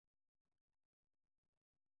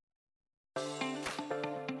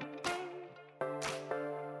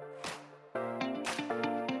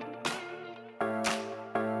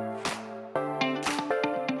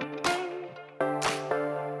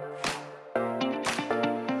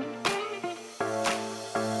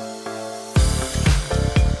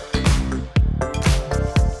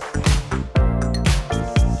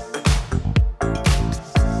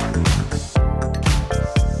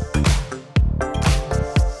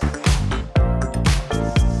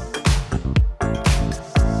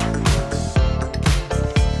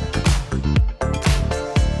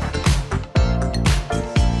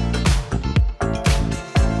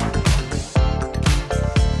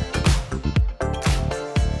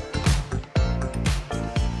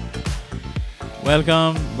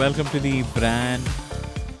Welcome to the Brand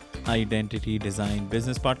Identity Design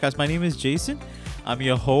Business Podcast. My name is Jaison. I'm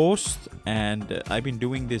your host, and I've been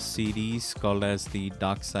doing this series called as the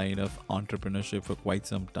Dark Side of Entrepreneurship for quite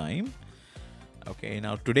some time. Okay,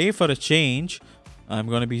 now today for a change, I'm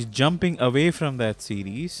going to be jumping away from that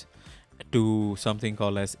series to something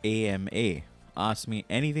called as AMA. Ask Me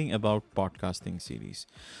Anything About Podcasting series.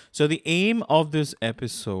 So the aim of this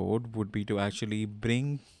episode would be to actually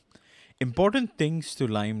bring important things to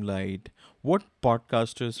limelight, what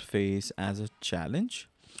podcasters face as a challenge,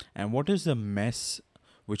 and what is the mess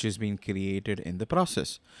which has been created in the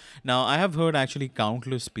process. Now, I have heard actually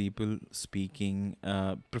countless people speaking,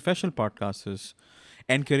 professional podcasters,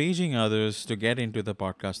 encouraging others to get into the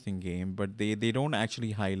podcasting game, but they don't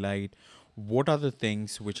actually highlight what are the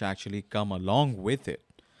things which actually come along with it.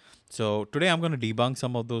 So today I'm going to debunk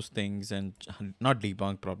some of those things and not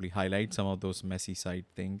debunk, probably highlight some of those messy side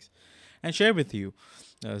things and share with you.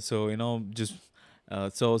 So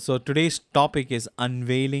today's topic is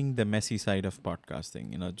unveiling the messy side of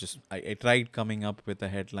podcasting. I tried coming up with a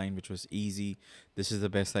headline which was easy. This is the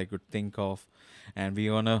best I could think of, and we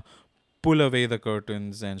wanna pull away the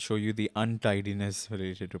curtains and show you the untidiness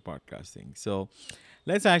related to podcasting. So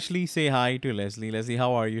let's actually say hi to Leslie. Leslie,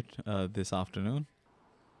 how are you this afternoon?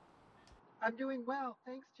 I'm doing well.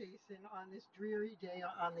 Thanks, Jason, on this dreary day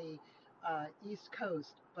on the East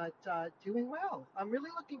Coast, but doing well. I'm really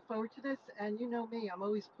looking forward to this. And you know me, I'm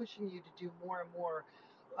always pushing you to do more and more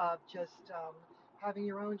of just having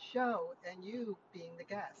your own show and you being the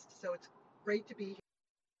guest. So it's great to be here.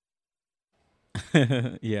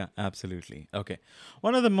 Yeah, absolutely. Okay.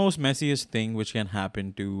 One of the most messiest thing which can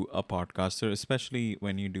happen to a podcaster, especially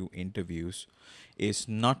when you do interviews, is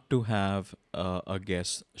not to have a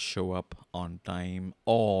guest show up on time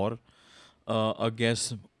or a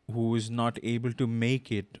guest who is not able to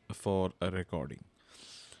make it for a recording.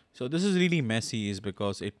 So this is really messy is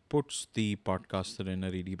because it puts the podcaster in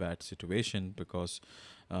a really bad situation because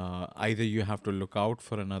either you have to look out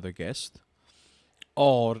for another guest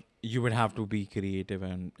or you would have to be creative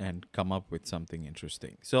and come up with something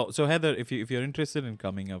interesting. So Heather, if you're interested in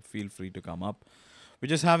coming up, feel free to come up. We're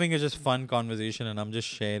just having a just fun conversation, and I'm just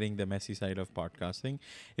sharing the messy side of podcasting.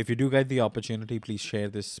 If you do get the opportunity, please share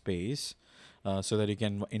this space so that you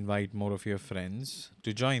can invite more of your friends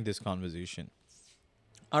to join this conversation.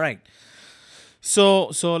 All right.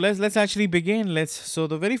 So let's actually begin. So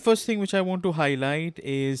the very first thing which I want to highlight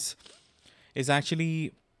is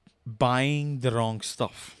actually buying the wrong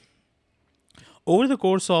stuff. Over the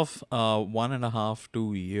course of 1.5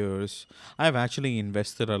 2 years, I've actually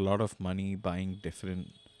invested a lot of money buying different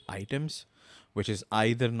items, which is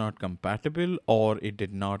either not compatible or it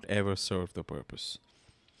did not ever serve the purpose.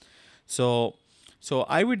 So so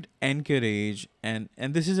I would encourage, and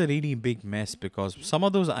this is a really big mess because some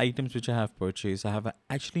of those items which I have purchased I have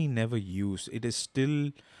actually never used. It is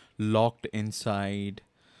still locked inside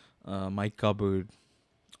my cupboard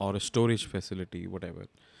or a storage facility, whatever.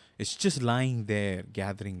 It's just lying there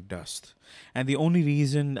gathering dust. And the only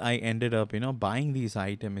reason I ended up, buying these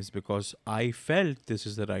items is because I felt this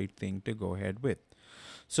is the right thing to go ahead with.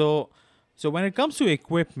 So, so when it comes to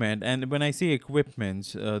equipment, and when I say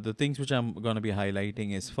equipments, the things which I'm going to be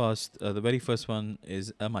highlighting is first, the very first one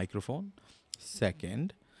is a microphone.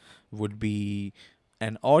 Second would be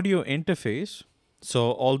an audio interface.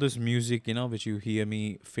 So all this music, which you hear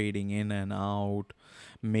me fading in and out,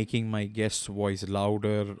 making my guest's voice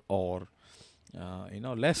louder or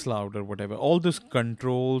less louder, whatever. All these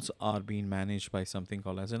controls are being managed by something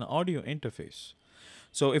called as an audio interface.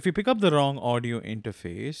 So if you pick up the wrong audio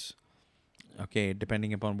interface, okay,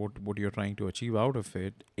 depending upon what you're trying to achieve out of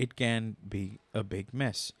it, it can be a big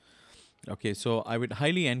mess. Okay, so I would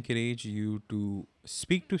highly encourage you to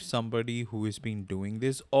speak to somebody who has been doing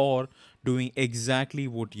this or doing exactly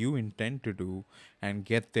what you intend to do and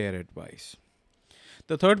get their advice.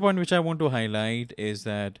 The third point which I want to highlight is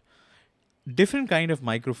that different kind of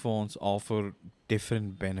microphones offer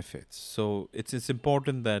different benefits. So it's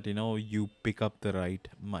important that you pick up the right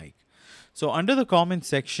mic. So under the comment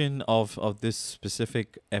section of this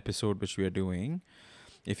specific episode which we are doing,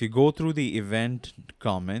 if you go through the event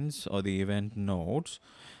comments or the event notes,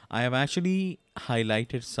 I have actually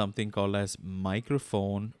highlighted something called as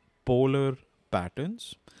microphone polar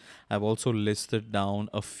patterns. I've also listed down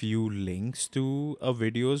a few links to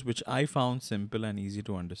videos which I found simple and easy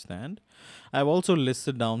to understand. I've also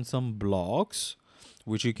listed down some blogs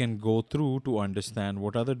which you can go through to understand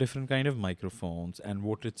what are the different kind of microphones and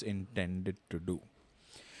what it's intended to do.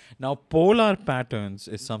 Now, polar patterns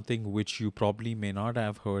is something which you probably may not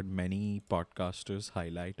have heard many podcasters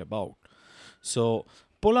highlight about. So,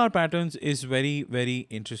 Polar patterns is very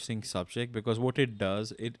interesting subject because what it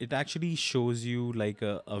does, it actually shows you like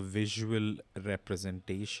a visual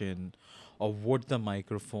representation of what the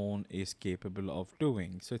microphone is capable of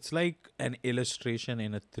doing. So it's like an illustration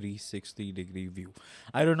in a 360-degree view.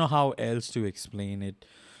 I don't know how else to explain it.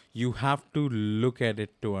 You have to look at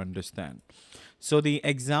it to understand. So the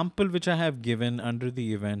example which I have given under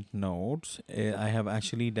the event notes, I have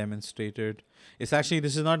actually demonstrated. It's actually,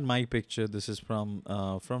 this is not my picture. This is from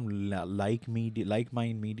like media,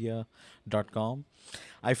 likemindmedia.com.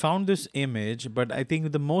 I found this image, but I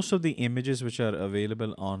think the most of the images which are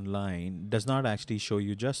available online does not actually show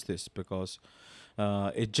you justice because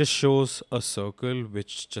it just shows a circle with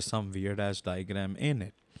just some weird ass diagram in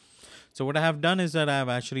it. So what I have done is that I have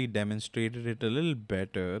actually demonstrated it a little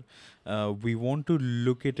better. We want to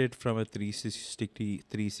look at it from a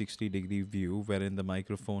 360 degree view, wherein the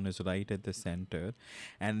microphone is right at the center,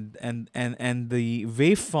 and the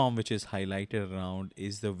waveform which is highlighted around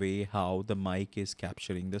is the way how the mic is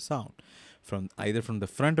capturing the sound from either from the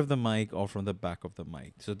front of the mic or from the back of the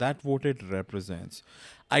mic. So that's what it represents.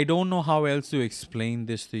 I don't know how else to explain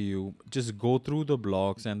this to you. Just go through the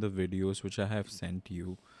blogs and the videos which I have sent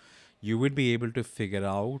you. You would be able to figure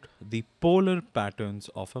out the polar patterns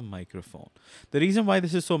of a microphone. The reason why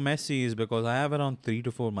this is so messy is because I have around 3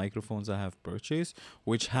 to 4 microphones I have purchased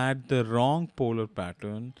which had the wrong polar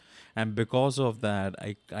pattern, and because of that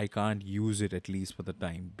I can't use it, at least for the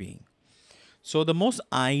time being. So the most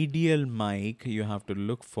ideal mic you have to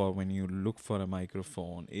look for when you look for a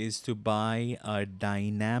microphone is to buy a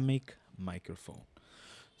dynamic microphone.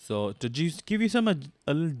 So to just give you a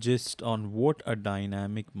little gist on what a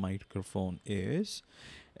dynamic microphone is,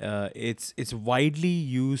 it's widely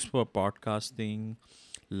used for podcasting,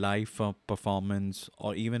 live performance,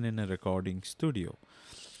 or even in a recording studio.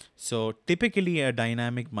 So typically, a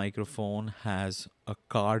dynamic microphone has a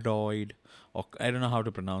cardioid, or I don't know how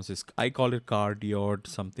to pronounce this. I call it cardioid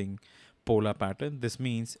something polar pattern. This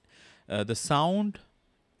means the sound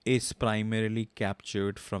is primarily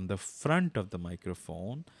captured from the front of the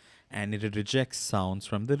microphone and it rejects sounds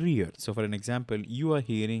from the rear. So, for an example, you are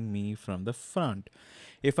hearing me from the front.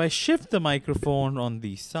 If I shift the microphone on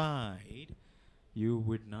the side, you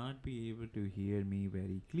would not be able to hear me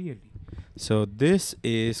very clearly. So, this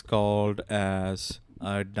is called as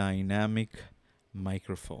a dynamic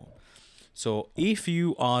microphone. So, if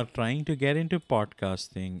you are trying to get into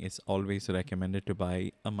podcasting, it's always recommended to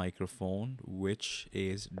buy a microphone which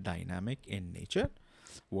is dynamic in nature.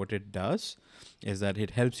 What it does is that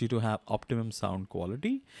it helps you to have optimum sound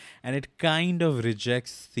quality, and it kind of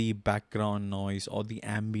rejects the background noise or the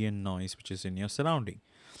ambient noise which is in your surrounding.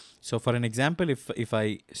 So, for an example, if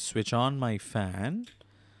I switch on my fan,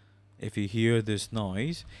 if you hear this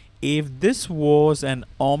noise, if this was an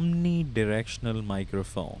omnidirectional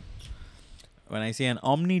microphone, when I say an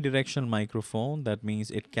omnidirectional microphone, that means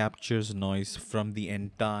it captures noise from the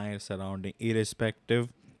entire surrounding, irrespective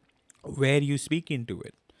where you speak into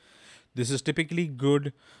it. This is typically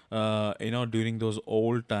good, during those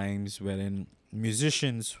old times wherein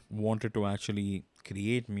musicians wanted to actually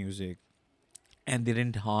create music and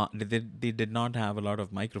they did not have a lot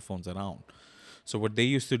of microphones around. So what they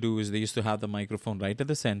used to do is they used to have the microphone right at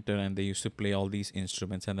the center and they used to play all these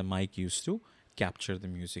instruments, and the mic used to capture the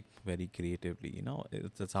music very creatively.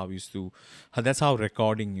 That's how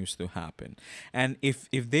recording used to happen. And if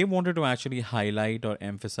they wanted to actually highlight or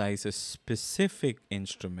emphasize a specific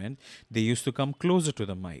instrument, they used to come closer to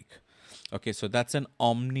the mic. Okay, so that's an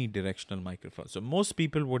omnidirectional microphone. So most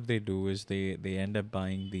people, what they do is they end up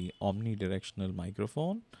buying the omnidirectional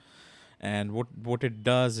microphone, and what it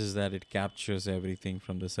does is that it captures everything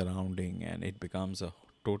from the surrounding and it becomes a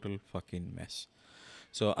total fucking mess.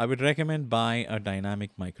 So I would recommend buy a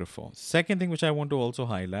dynamic microphone. Second thing which I want to also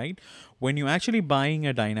highlight, when you're actually buying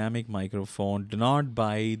a dynamic microphone, do not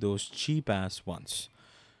buy those cheap ass ones.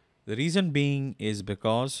 The reason being is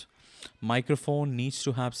because microphone needs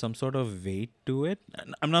to have some sort of weight to it.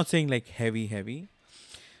 And I'm not saying like heavy.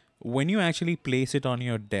 When you actually place it on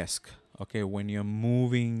your desk, okay, when you're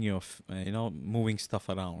moving moving stuff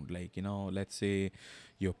around, like, let's say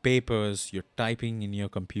your papers, you're typing in your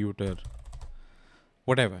computer,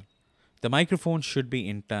 whatever, the microphone should be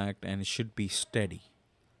intact and it should be steady.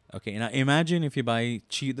 Okay, now imagine if you buy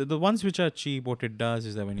cheap, the ones which are cheap, what it does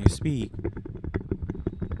is that when you speak,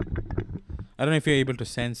 I don't know if you're able to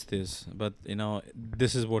sense this, but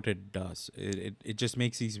this is what it does. It just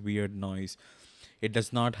makes these weird noise. It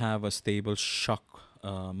does not have a stable shock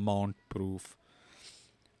mount proof.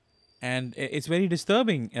 And it's very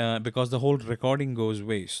disturbing because the whole recording goes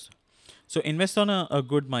waste. So invest on a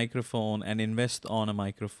good microphone, and invest on a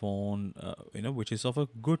microphone, which is of a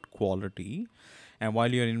good quality. And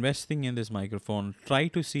while you're investing in this microphone, try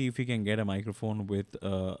to see if you can get a microphone with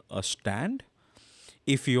a stand.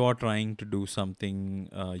 If you are trying to do something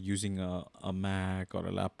using a Mac or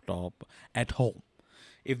a laptop at home,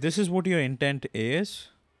 if this is what your intent is,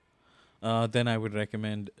 then I would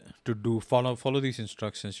recommend to do follow these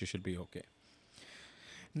instructions. You should be okay.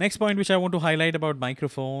 Next point which I want to highlight about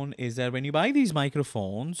microphone is that when you buy these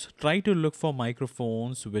microphones, try to look for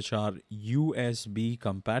microphones which are USB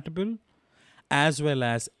compatible as well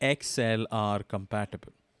as XLR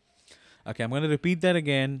compatible. Okay, I'm going to repeat that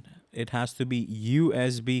again. It has to be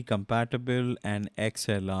USB compatible and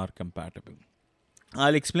XLR compatible.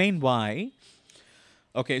 I'll explain why.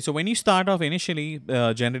 Okay, so when you start off initially,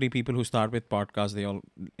 generally people who start with podcasts, they all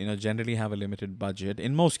generally have a limited budget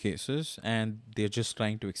in most cases, and they're just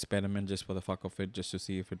trying to experiment just for the fuck of it, just to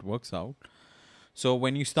see if it works out. So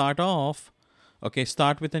when you start off, okay,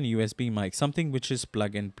 start with an USB mic, something which is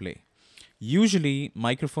plug and play. Usually,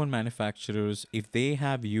 microphone manufacturers, if they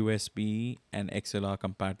have USB and XLR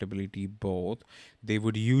compatibility both, they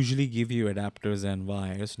would usually give you adapters and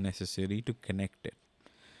wires necessary to connect it.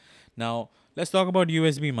 Now, let's talk about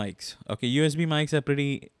USB mics. Okay, USB mics are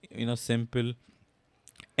pretty, simple.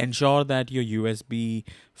 Ensure that your USB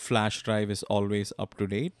flash drive is always up to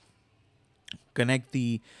date. Connect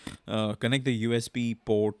the USB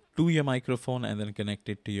port to your microphone and then connect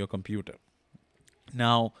it to your computer.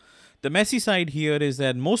 Now, the messy side here is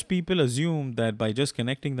that most people assume that by just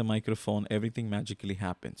connecting the microphone, everything magically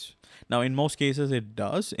happens. Now, in most cases, it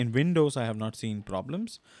does. In Windows, I have not seen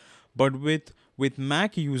problems. But with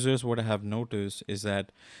Mac users, what I have noticed is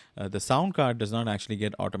that the sound card does not actually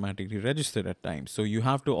get automatically registered at times. So you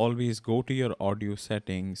have to always go to your audio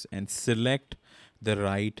settings and select the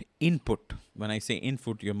right input. When I say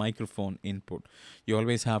input, your microphone input, you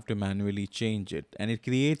always have to manually change it. And it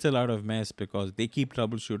creates a lot of mess because they keep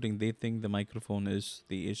troubleshooting. They think the microphone is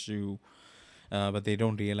the issue, but they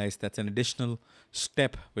don't realize that's an additional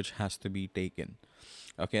step which has to be taken.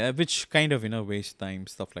 Okay, which kind of waste time,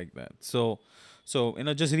 stuff like that. So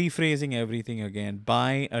just rephrasing everything again,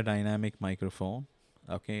 buy a dynamic microphone.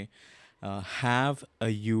 Okay, have a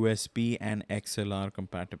USB and XLR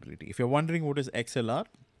compatibility. If you're wondering what is XLR,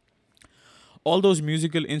 all those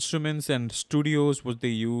musical instruments and studios what they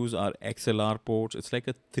use are XLR ports. It's like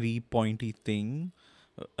a 3 pointy thing.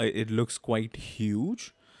 It looks quite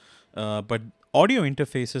huge, but audio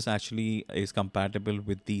interfaces actually is compatible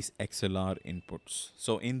with these XLR inputs.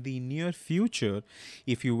 So in the near future,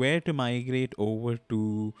 if you were to migrate over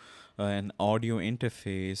to an audio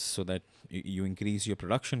interface so that you increase your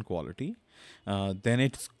production quality, then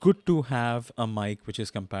it's good to have a mic which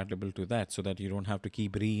is compatible to that so that you don't have to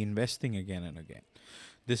keep reinvesting again and again.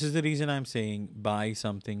 This is the reason I'm saying buy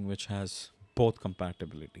something which has both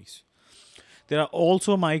compatibilities. There are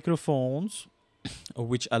also microphones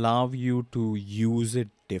which allow you to use it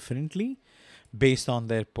differently based on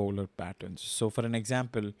their polar patterns. So, for an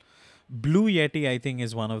example, Blue Yeti, I think,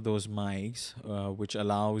 is one of those mics which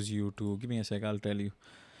allows you to. Give me a sec, I'll tell you.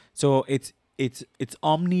 So it's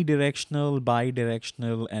omnidirectional,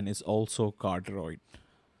 bidirectional, and it's also cardioid,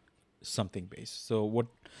 something based.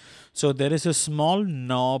 So there is a small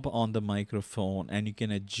knob on the microphone, and you can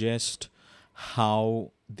adjust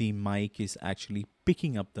how the mic is actually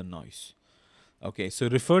picking up the noise. Okay, so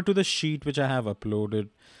refer to the sheet which I have uploaded,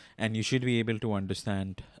 and you should be able to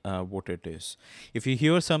understand what it is. If you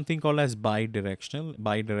hear something called as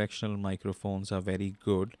bidirectional microphones are very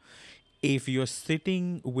good. If you're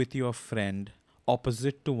sitting with your friend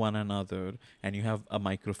opposite to one another and you have a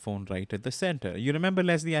microphone right at the center. You remember,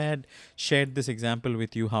 Leslie, I had shared this example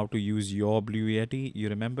with you how to use your Blue Yeti. You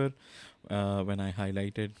remember when I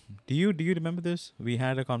highlighted? Do you remember this? We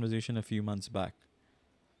had a conversation a few months back.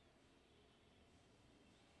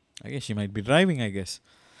 I guess she might be driving, I guess.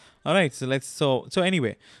 All right, so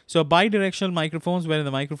anyway, so bidirectional microphones where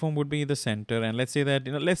the microphone would be in the center, and let's say that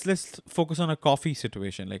let's focus on a coffee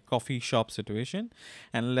situation, like coffee shop situation,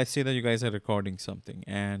 and let's say that you guys are recording something,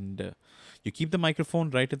 and you keep the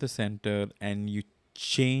microphone right at the center, and you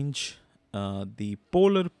change the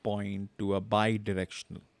polar point to a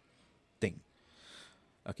bidirectional thing.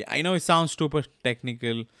 Okay, I know it sounds super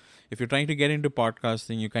technical. If you're trying to get into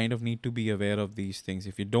podcasting, you kind of need to be aware of these things.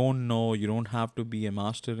 If you don't know, you don't have to be a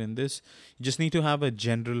master in this. You just need to have a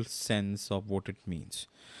general sense of what it means.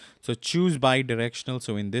 So choose bi-directional.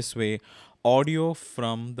 So in this way, audio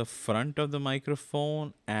from the front of the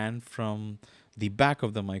microphone and from the back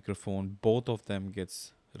of the microphone, both of them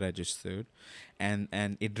gets registered, and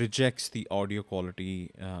it rejects the audio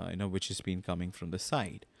quality which has been coming from the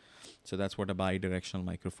side. So that's what a bidirectional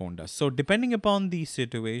microphone does. So depending upon the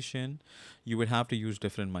situation, you would have to use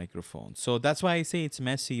different microphones. So that's why I say it's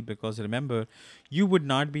messy, because remember, you would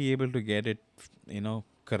not be able to get it,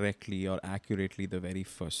 correctly or accurately the very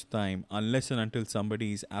first time, unless and until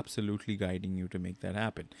somebody is absolutely guiding you to make that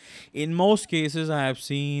happen. In most cases, I have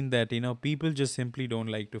seen that, people just simply don't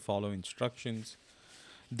like to follow instructions.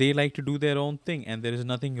 They like to do their own thing, and there is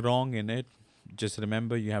nothing wrong in it. Just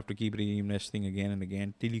remember, you have to keep reinvesting again and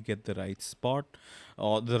again till you get the right spot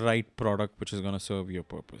or the right product which is going to serve your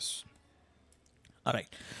purpose. All right.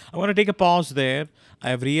 I want to take a pause there.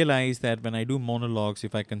 I have realized that when I do monologues,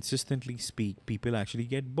 if I consistently speak, people actually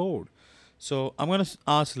get bored. So I'm going to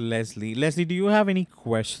ask Leslie. Leslie, do you have any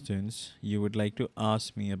questions you would like to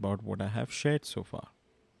ask me about what I have shared so far?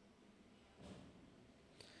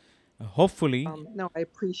 Hopefully. No, I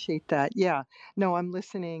appreciate that. Yeah. No, I'm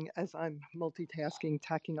listening as I'm multitasking,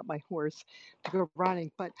 tacking up my horse to go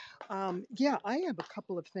running. But yeah, I have a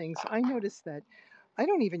couple of things. I noticed that I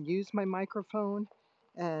don't even use my microphone,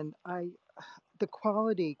 and the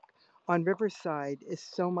quality on Riverside is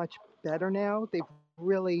so much better now. They've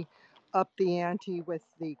really upped the ante with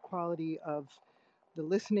the quality of the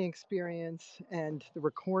listening experience and the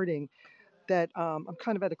recording that I'm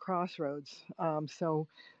kind of at a crossroads. So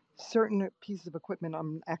certain pieces of equipment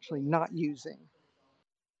I'm actually not using.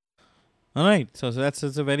 All right. So that's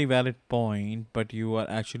a very valid point, but you are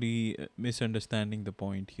actually misunderstanding the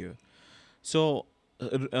point here. So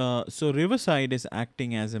Riverside is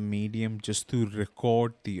acting as a medium just to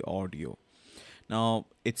record the audio. Now,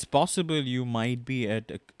 it's possible you might be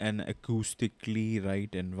at an acoustically right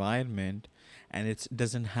environment, and it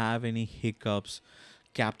doesn't have any hiccups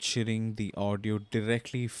capturing the audio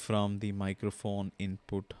directly from the microphone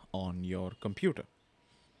input on your computer.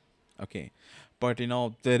 Okay. But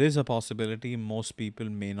there is a possibility most people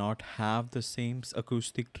may not have the same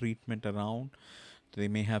acoustic treatment around. They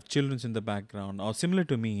may have children's in the background, or similar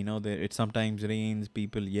to me, it sometimes rains,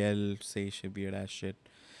 people yell, say shit, weird ass shit.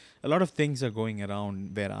 A lot of things are going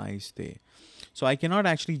around where I stay. So I cannot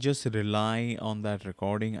actually just rely on that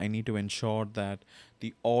recording. I need to ensure that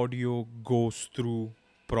the audio goes through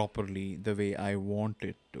properly the way I want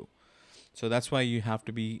it to. So that's why you have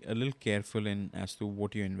to be a little careful in as to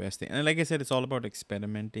what you invest in. And like I said, it's all about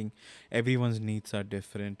experimenting. Everyone's needs are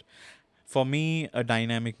different. For me, a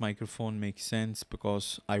dynamic microphone makes sense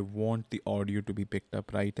because I want the audio to be picked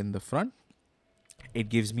up right in the front. It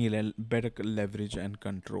gives me better leverage and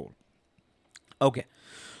control. Okay,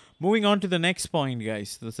 moving on to the next point,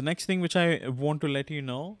 guys. The next thing which I want to let you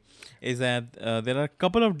know is that there are a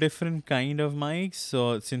couple of different kind of mics.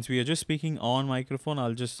 So since we are just speaking on microphone,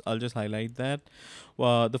 I'll just highlight that.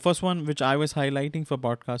 The first one which I was highlighting for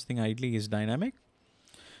podcasting idly is dynamic.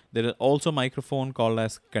 There are also microphone called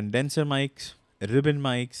as condenser mics, ribbon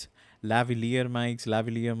mics, lavalier mics.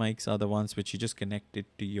 Lavalier mics are the ones which you just connect it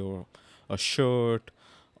to your a shirt,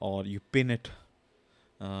 or you pin it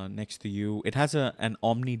next to you. It has an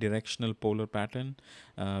omnidirectional polar pattern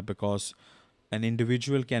because an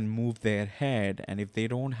individual can move their head, and if they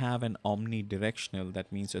don't have an omnidirectional,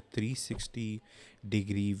 that means a 360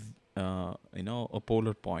 degree a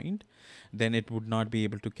polar point, then it would not be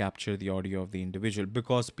able to capture the audio of the individual,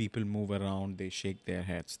 because people move around, they shake their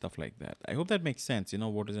heads, stuff like that. I hope that makes sense.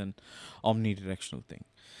 What is an omnidirectional thing.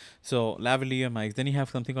 So lavalier mics. Then you have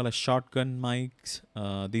something called a shotgun mics.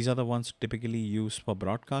 These are the ones typically used for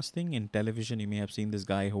broadcasting. In television, you may have seen this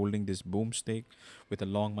guy holding this boomstick with a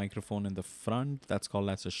long microphone in the front. That's called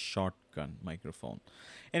as a shotgun microphone.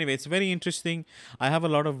 Anyway, it's very interesting. I have a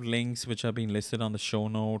lot of links which have been listed on the show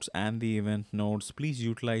notes and the event notes. Please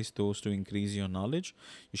utilize those to increase your knowledge.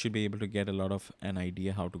 You should be able to get a lot of an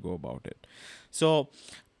idea how to go about it. So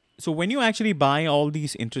when you actually buy all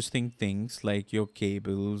these interesting things like your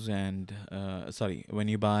cables and when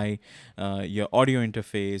you buy your audio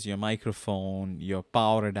interface, your microphone, your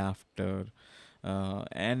power adapter,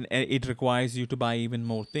 and it requires you to buy even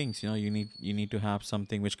more things. You need to have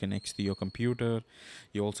something which connects to your computer.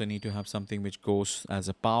 You also need to have something which goes as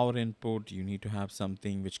a power input. You need to have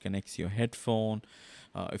something which connects your headphone.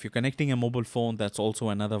 If you're connecting a mobile phone, that's also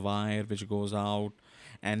another wire which goes out.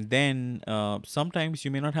 And then sometimes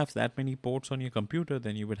you may not have that many ports on your computer.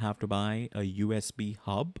 Then you would have to buy a USB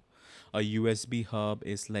hub. A USB hub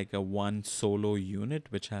is like a one solo unit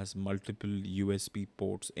which has multiple USB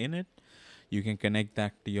ports in it. You can connect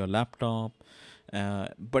that to your laptop.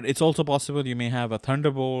 But it's also possible you may have a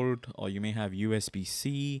Thunderbolt, or you may have USB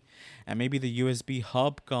C, and maybe the USB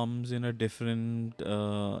hub comes in a different,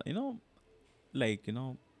 a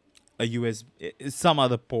USB, some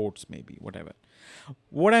other ports, maybe, whatever.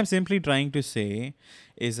 What I'm simply trying to say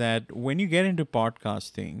is that when you get into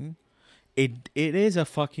podcasting, it is a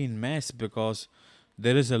fucking mess because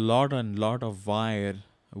there is a lot and lot of wire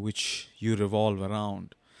which you revolve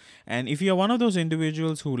around. And if you're one of those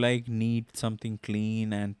individuals who like need something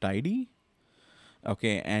clean and tidy,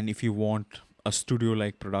 okay, and if you want a studio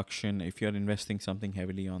like production, if you're investing something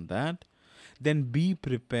heavily on that, then be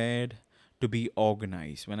prepared to be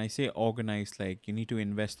organized. When I say organized, like you need to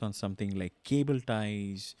invest on something like cable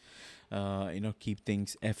ties, keep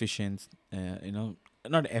things efficient,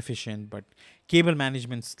 not efficient, but cable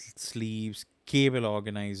management sleeves, cable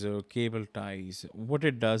organizer, cable ties. What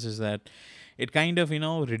it does is that it kind of,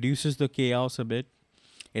 reduces the chaos a bit.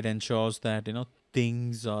 It ensures that,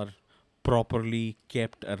 things are properly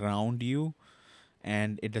kept around you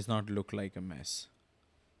and it does not look like a mess.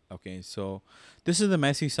 Okay, so this is the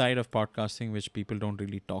messy side of podcasting which people don't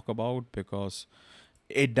really talk about because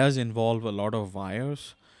it does involve a lot of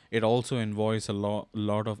wires. It also involves a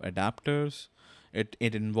lot of adapters. It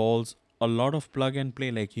involves a lot of plug and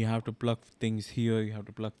play. Like you have to plug things here, you have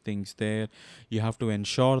to plug things there. You have to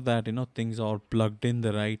ensure that things are plugged in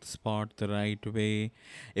the right spot, the right way.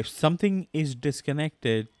 If something is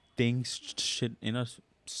disconnected, things should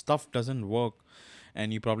stuff doesn't work,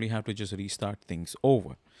 and you probably have to just restart things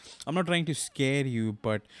over. I'm not trying to scare you,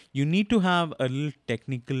 but you need to have a little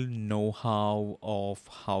technical know-how of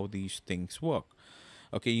how these things work.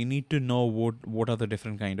 Okay, you need to know what are the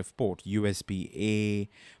different kind of port: USB A,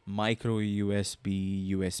 micro USB,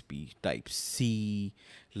 USB Type C,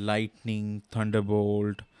 Lightning,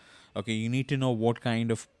 Thunderbolt. Okay, you need to know what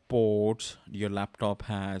kind of ports your laptop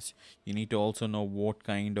has. You need to also know what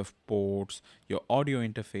kind of ports your audio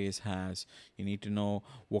interface has. You need to know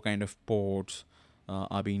what kind of ports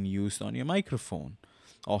are being used on your microphone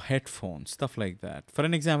or headphones, stuff like that. For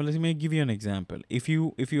an example, let me give you an example. If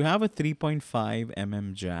you have a 3.5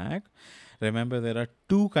 mm jack, remember there are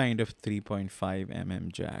two kind of 3.5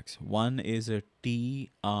 mm jacks. One is a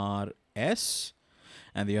TRS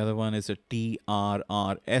and the other one is a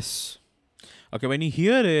TRRS. Okay, when you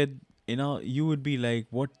hear it, you would be like,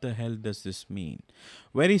 what the hell does this mean?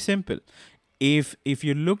 Very simple. If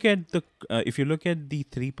you look at the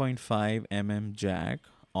 3.5 mm jack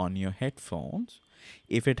on your headphones,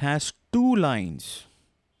 if it has two lines,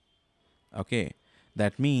 okay,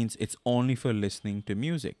 that means it's only for listening to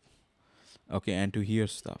music, okay, and to hear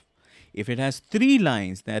stuff. If it has three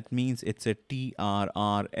lines, that means it's a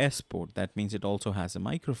TRRS port. That means it also has a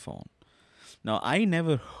microphone. Now, I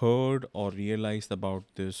never heard or realized about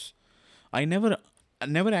this. I never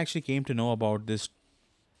actually came to know about this,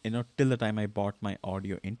 till the time I bought my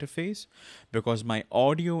audio interface, because my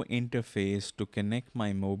audio interface to connect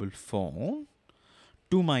my mobile phone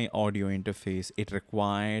to my audio interface, it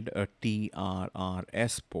required a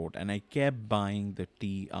TRRS port, and I kept buying the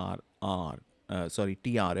TRS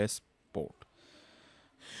port.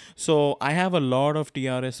 So I have a lot of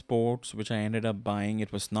TRS ports which I ended up buying.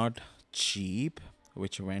 It was not cheap,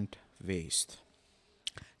 which went waste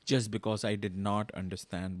just because I did not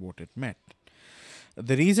understand what it meant.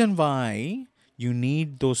 The reason why you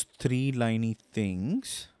need those three liney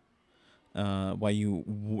things, why you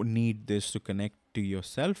need this to connect to your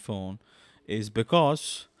cell phone, is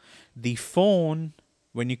because the phone,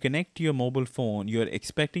 when you connect to your mobile phone, you're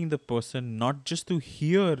expecting the person not just to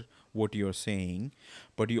hear what you're saying,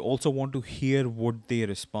 but you also want to hear what they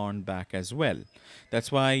respond back as well.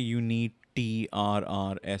 That's why you need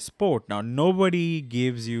TRRS port. Now, nobody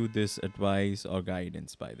gives you this advice or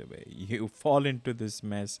guidance, by the way. You fall into this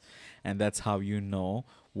mess, and that's how you know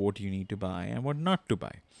what you need to buy and what not to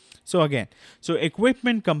buy. So again, so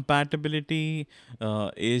equipment compatibility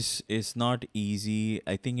is not easy.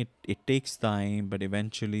 I think it takes time, but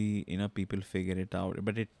eventually people figure it out.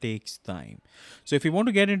 But it takes time. So if you want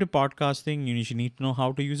to get into podcasting, you need to know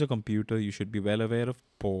how to use a computer. You should be well aware of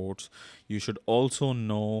ports. You should also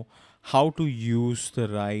know how to use the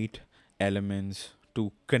right elements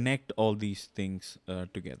to connect all these things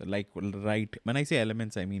together. Like, right, when I say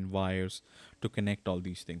elements, I mean wires to connect all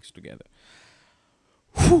these things together.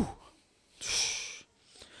 Whew.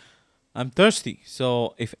 I'm thirsty.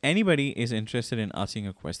 So if anybody is interested in asking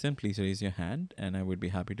a question, please raise your hand and I would be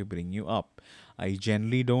happy to bring you up. I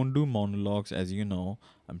generally don't do monologues, as you know.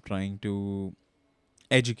 I'm trying to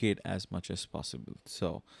educate as much as possible.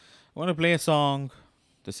 So I want to play a song,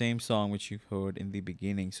 the same song which you heard in the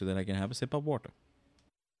beginning, so that I can have a sip of water.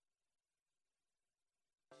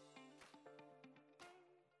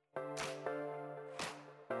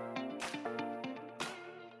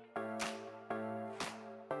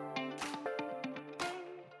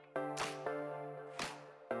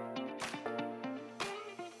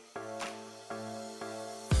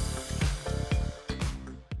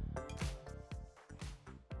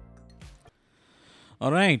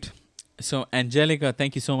 All right. So, Angelica,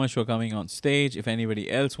 thank you so much for coming on stage. If anybody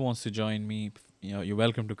else wants to join me, you're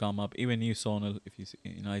welcome to come up. Even you, Sonal, if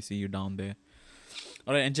I see you down there.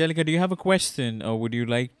 All right, Angelica, do you have a question, or would you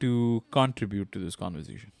like to contribute to this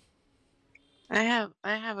conversation? I have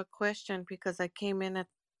a question because I came in at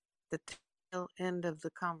the tail end of the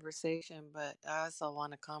conversation, but I also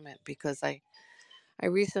want to comment because I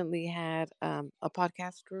recently had a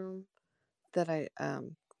podcast room that I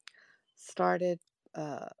started,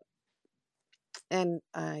 uh, and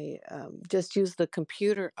I just used the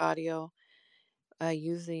computer audio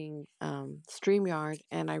using StreamYard,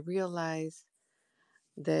 and I realized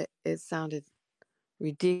that it sounded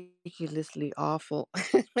ridiculously awful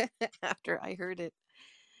after I heard it.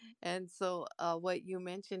 And so, what you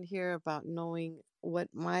mentioned here about knowing what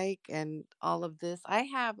mic and all of this, I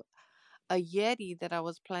have a Yeti that I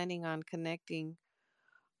was planning on connecting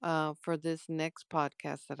for this next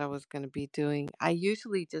podcast that I was going to be doing. I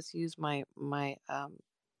usually just use my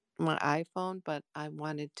iPhone, but I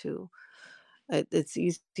wanted to. It's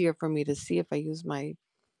easier for me to see if I use my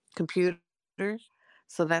computer.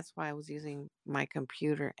 So that's why I was using my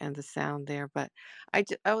computer and the sound there. But I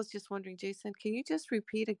was just wondering, Jason, can you just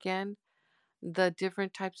repeat again the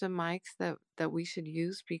different types of mics that we should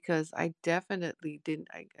use? Because I definitely didn't.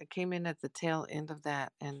 I came in at the tail end of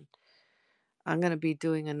that, and I'm going to be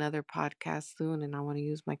doing another podcast soon, and I want to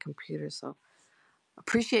use my computer. So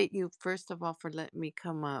appreciate you first of all for letting me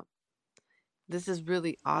come up. This is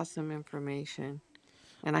really awesome information.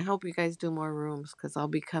 And I hope you guys do more rooms because I'll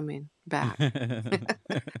be coming back.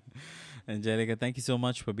 Angelica, thank you so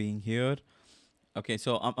much for being here. Okay,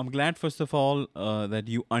 so I'm glad, first of all, that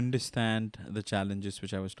you understand the challenges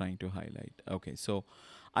which I was trying to highlight. Okay, so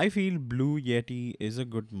I feel Blue Yeti is a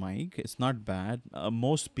good mic. It's not bad.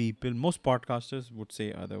 Most people, most podcasters would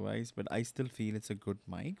say otherwise, but I still feel it's a good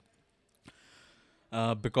mic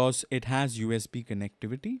because it has USB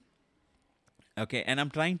connectivity. Okay, and I'm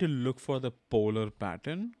trying to look for the polar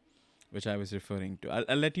pattern which I was referring to.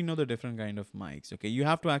 I'll let you know the different kind of mics. Okay, you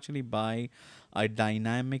have to actually buy a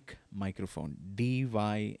dynamic microphone.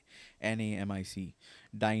 DYNAMIC.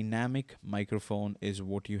 Dynamic microphone is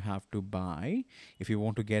what you have to buy if you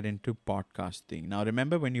want to get into podcasting. Now,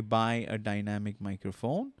 remember, when you buy a dynamic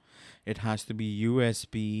microphone, it has to be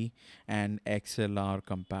USB and XLR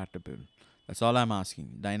compatible. That's all I'm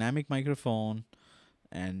asking. Dynamic microphone,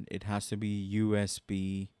 and it has to be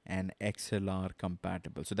USB and XLR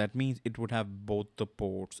compatible. So that means it would have both the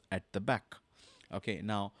ports at the back. Okay,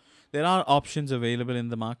 now there are options available in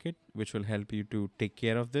the market which will help you to take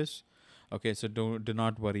care of this. Okay, so do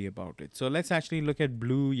not worry about it. So let's actually look at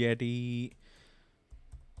Blue Yeti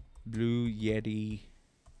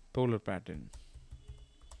polar pattern.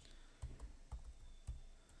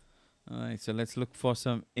 All right, so let's look for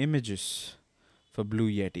some images for Blue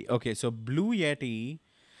Yeti. Okay, so Blue Yeti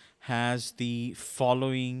has the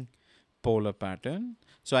following polar pattern.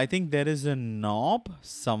 So I think there is a knob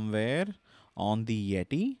somewhere on the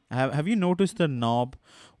Yeti. Have you noticed the knob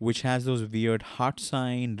which has those weird heart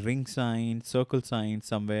sign, ring sign, circle sign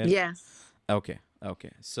somewhere? Yes. Okay,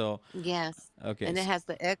 okay. So, Yes. okay. And it has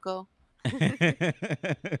the echo.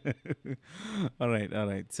 All right, all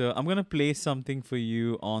right. So I'm gonna play something for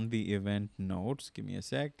you on the event notes. Give me a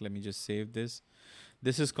sec. Let me just save this.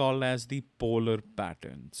 This is called as the polar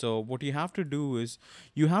pattern. So what you have to do is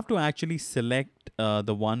you have to actually select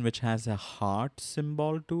the one which has a heart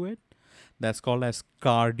symbol to it. That's called as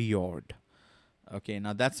cardioid. Okay,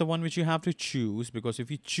 now that's the one which you have to choose, because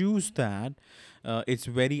if you choose that, it's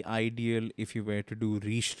very ideal if you were to do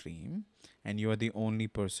restream and you are the only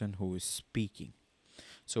person who is speaking.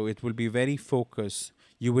 So it will be very focused.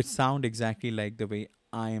 You would sound exactly like the way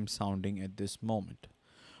I am sounding at this moment.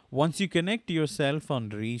 Once you connect yourself on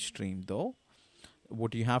Restream, though,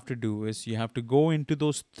 what you have to do is you have to go into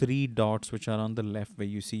those three dots which are on the left where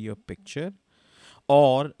you see your picture,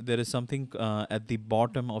 or there is something at the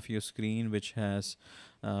bottom of your screen which has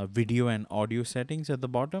video and audio settings at the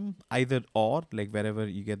bottom. Either or, like wherever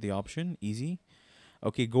you get the option, easy.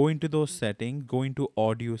 Okay, go into those settings, go into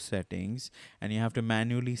audio settings, and you have to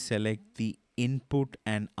manually select the input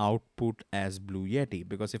and output as Blue Yeti.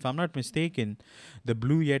 Because if I'm not mistaken, the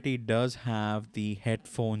Blue Yeti does have the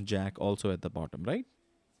headphone jack also at the bottom, right?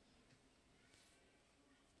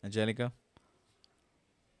 Angelica?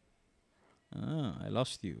 Ah, I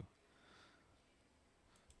lost you.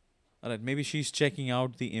 All right, maybe she's checking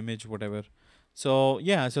out the image, whatever. So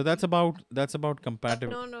yeah, so that's about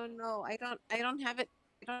compatible. No, no, no. I don't have it.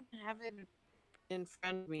 I don't have it in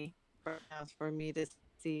front of me right now for me to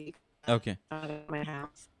see. Okay, Not at my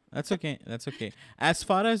house. that's okay. That's okay. As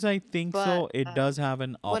far as I think But so, it does have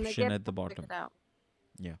an when I option get at the home, I'll check bottom. it out.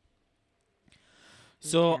 Yeah.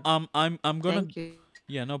 So Okay. I'm gonna, Thank you.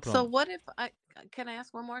 yeah, no So problem. what if I can I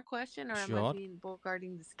ask one more question, or am I Sure. being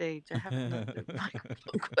bogarting the stage? I have another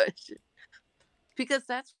microphone question because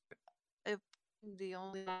that's if I'm the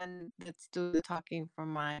only one that's doing the talking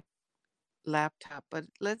from my laptop. But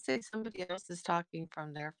let's say somebody else is talking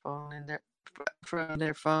from their phone and from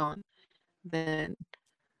their phone, then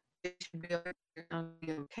it should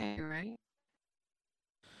be okay, right?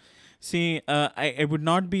 See, I would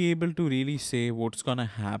not be able to really say what's gonna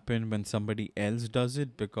happen when somebody else does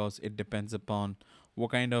it, because it depends upon what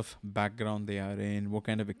kind of background they are in, what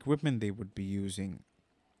kind of equipment they would be using.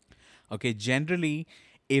 Okay, generally,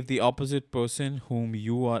 if the opposite person whom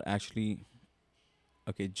you are actually,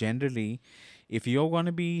 okay, generally, if you're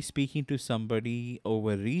gonna be speaking to somebody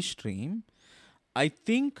over Restream, I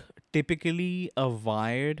think typically a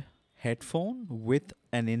wired headphone with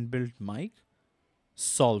an inbuilt mic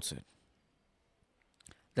solves it.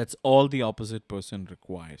 That's all the opposite person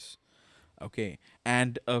requires. Okay,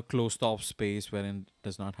 and a closed off space wherein it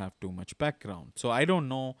does not have too much background. So I don't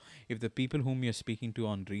know if the people whom you're speaking to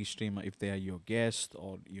on Restream, if they are your guest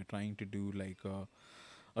or you're trying to do like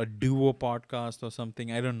a duo podcast or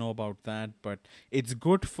something. I don't know about that, but it's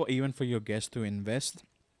good for even for your guest to invest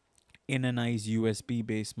in a nice USB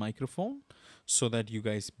based microphone so that you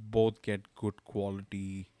guys both get good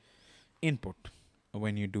quality input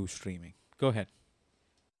when you do streaming. Go ahead.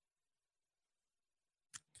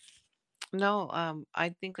 No,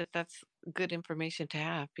 I think that that's good information to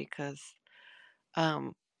have because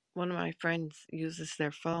um, one of my friends uses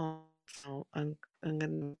their phone, so I'm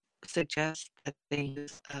gonna suggest that they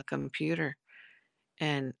use a computer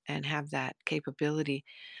and have that capability.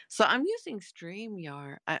 So I'm using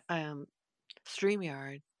StreamYard.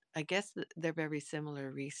 I guess they're very similar,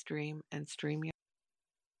 Restream and StreamYard.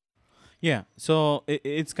 Yeah, so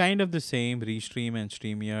it's kind of the same Restream and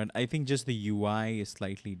StreamYard. I think just the UI is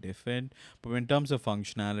slightly different, but in terms of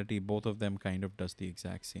functionality, both of them kind of does the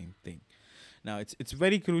exact same thing. Now it's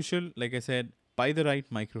very crucial, like I said, buy the right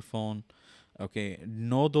microphone. Okay,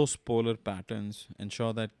 know those polar patterns.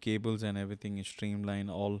 Ensure that cables and everything is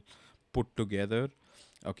streamlined, all put together.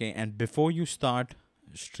 Okay, and before you start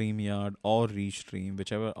StreamYard or Restream,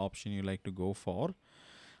 whichever option you like to go for,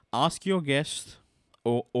 ask your guest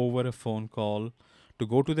over a phone call to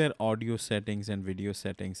go to their audio settings and video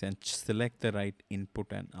settings and select the right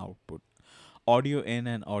input and output, audio in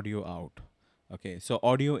and audio out. Okay, so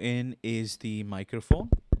audio in is the microphone.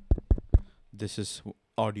 This is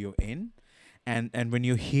audio in, and when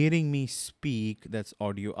you're hearing me speak, that's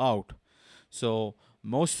audio out. So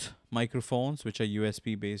most microphones, which are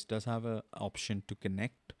USB based, does have a option to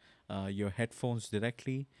connect your headphones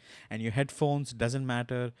directly, and your headphones doesn't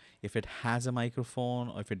matter if it has a microphone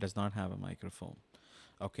or if it does not have a microphone.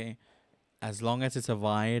 Okay, as long as it's a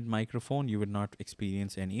wired microphone, you would not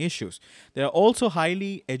experience any issues. There are also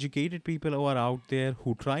highly educated people who are out there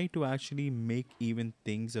who try to actually make even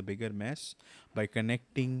things a bigger mess by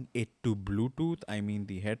connecting it to Bluetooth. I mean,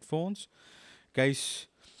 the headphones. Guys,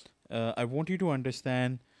 I want you to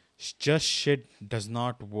understand just shit does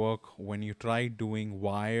not work when you try doing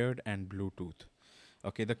wired and Bluetooth.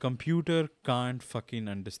 Okay, the computer can't fucking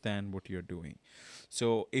understand what you're doing.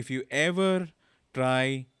 So if you ever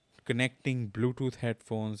try connecting Bluetooth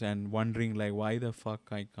headphones and wondering like why the fuck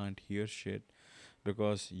I can't hear shit,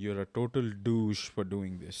 because you're a total douche for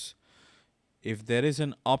doing this. If there is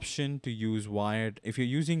an option to use wired, if you're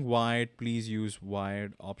using wired, please use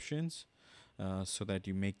wired options so that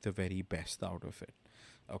you make the very best out of it.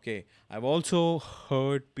 Okay, I've also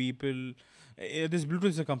heard people. This Bluetooth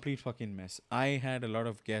is a complete fucking mess. I had a lot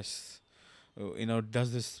of guests,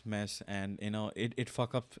 does this mess, and it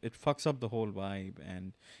fucks up the whole vibe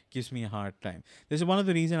and gives me a hard time. This is one of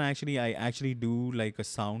the reason I actually do like a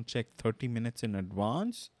sound check 30 minutes in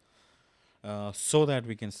advance so that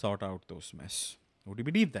we can sort out those mess. Would you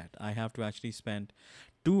believe that? I have to actually spend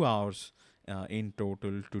 2 hours in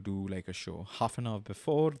total to do like a show. Half an hour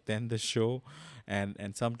before, then the show, and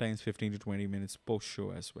sometimes 15 to 20 minutes post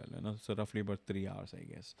show as well. So roughly about 3 hours, I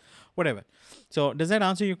guess. Whatever. So does that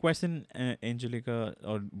answer your question, Angelica,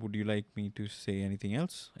 or would you like me to say anything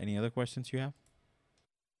else? Any other questions you have?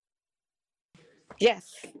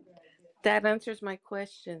 Yes, that answers my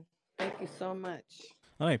question. Thank you so much.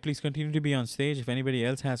 All right, please continue to be on stage. If anybody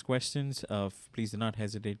else has questions, please do not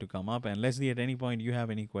hesitate to come up. And Leslie, at any point you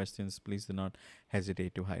have any questions, please do not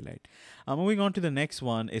hesitate to highlight. Moving on to the next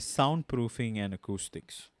one is soundproofing and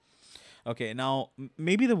acoustics. Okay, now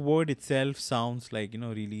maybe the word itself sounds like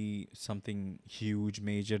really something huge,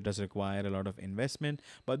 major, does require a lot of investment,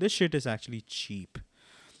 but this shit is actually cheap.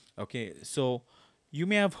 Okay, so you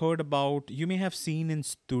may have heard about, you may have seen in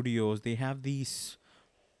studios, they have these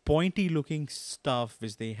pointy looking stuff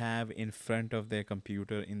which they have in front of their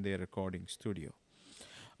computer in their recording studio.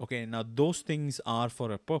 Okay, now those things are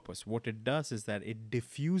for a purpose. What it does is that it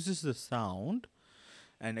diffuses the sound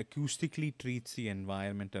and acoustically treats the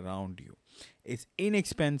environment around you. It's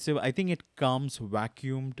inexpensive. I think it comes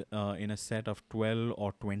vacuumed in a set of 12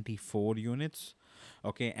 or 24 units.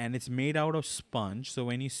 Okay, and it's made out of sponge. So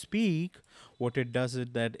when you speak, what it does is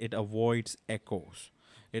that it avoids echoes.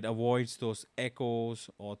 It avoids those echoes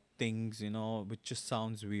or things, which just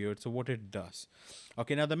sounds weird. So what it does.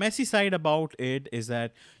 Okay, now the messy side about it is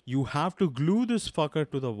that you have to glue this fucker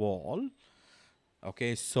to the wall.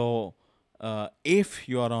 Okay, so if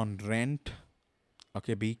you are on rent,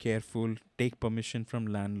 okay, be careful. Take permission from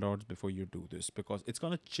landlords before you do this, because it's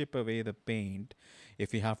going to chip away the paint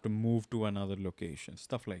if you have to move to another location,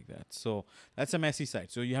 stuff like that. So that's a messy side.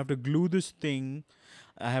 So you have to glue this thing.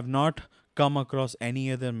 I have not come across any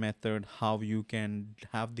other method how you can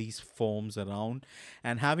have these foams around.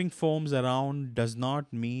 And having foams around does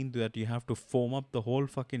not mean that you have to foam up the whole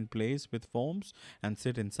fucking place with foams and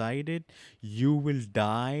sit inside it. You will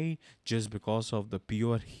die just because of the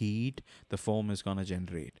pure heat the foam is gonna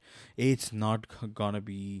generate. It's not gonna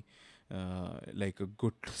be like a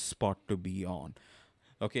good spot to be on.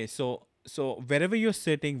 Okay, so wherever you're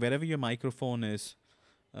sitting, wherever your microphone is,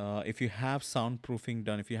 if you have soundproofing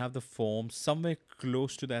done, if you have the foam somewhere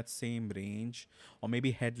close to that same range or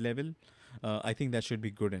maybe head level, I think that should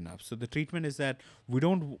be good enough. So the treatment is that we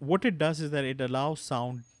don't. What it does is that it allows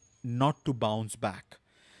sound not to bounce back.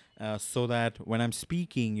 So that when I'm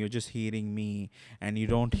speaking, you're just hearing me and you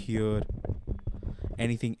don't hear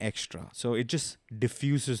anything extra. So it just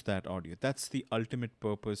diffuses that audio. That's the ultimate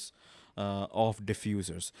purpose of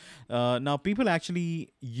diffusers. Now, people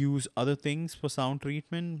actually use other things for sound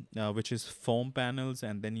treatment, which is foam panels,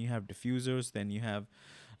 and then you have diffusers, then you have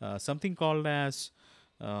something called as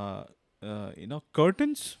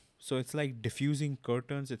curtains. So it's like diffusing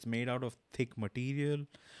curtains. It's made out of thick material.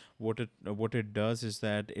 What it does is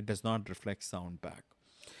that it does not reflect sound back.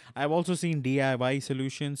 I've also seen DIY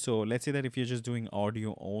solutions. So let's say that if you're just doing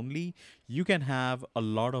audio only, you can have a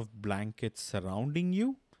lot of blankets surrounding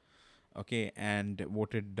you. Okay, and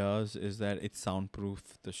what it does is that it soundproof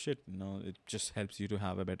the shit. It just helps you to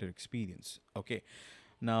have a better experience. Okay,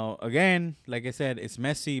 now again, like I said, it's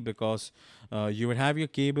messy because you would have your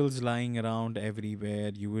cables lying around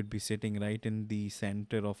everywhere. You would be sitting right in the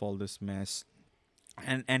center of all this mess,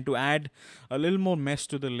 and to add a little more mess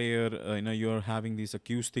to the layer, you're having these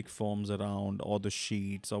acoustic foams around, or the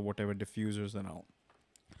sheets, or whatever diffusers around.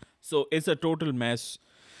 So it's a total mess.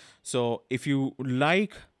 So if you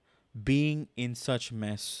like being in such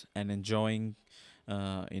mess and enjoying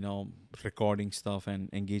recording stuff and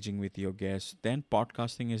engaging with your guests, then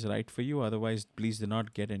podcasting is right for you. Otherwise, please do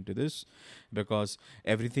not get into this, because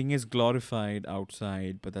everything is glorified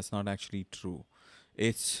outside, but that's not actually true.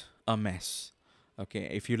 It's a mess. Okay,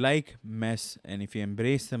 if you like mess and if you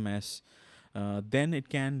embrace the mess, then it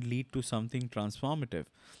can lead to something transformative.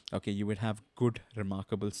 Okay, you would have good,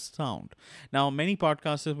 remarkable sound. Now, many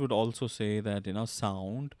podcasters would also say that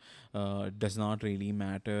sound does not really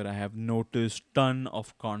matter. I have noticed ton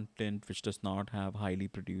of content which does not have highly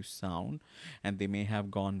produced sound, and they may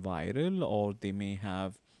have gone viral, or they may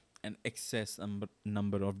have an excess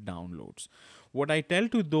number of downloads. What I tell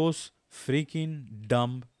to those freaking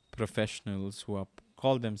dumb professionals who are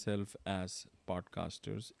call themselves as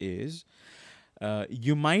podcasters is,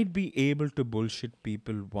 you might be able to bullshit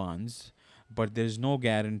people once, but there's no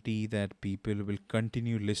guarantee that people will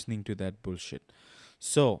continue listening to that bullshit.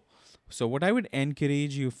 So, so what I would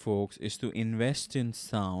encourage you folks is to invest in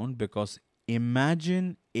sound, because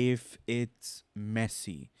imagine if it's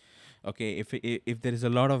messy. Okay, if there is a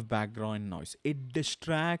lot of background noise, it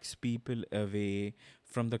distracts people away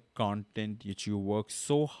from the content which you work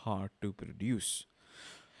so hard to produce.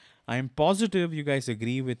 I am positive you guys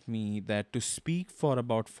agree with me that to speak for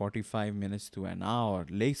about 45 minutes to an hour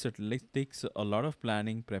takes a lot of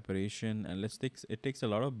planning, preparation, and it takes a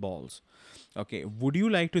lot of balls. Okay, would you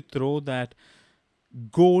like to throw that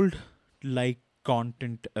gold like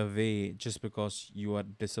content away just because you are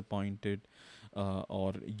disappointed,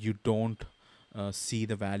 or you don't see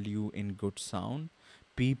the value in good sound?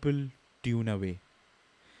 People tune away.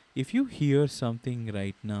 If you hear something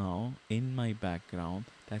right now in my background,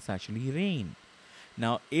 that's actually rain.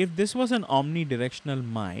 Now, if this was an omnidirectional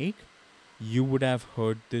mic, you would have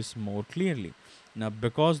heard this more clearly. Now,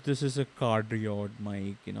 because this is a cardioid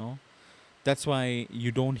mic, that's why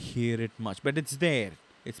you don't hear it much, but it's there.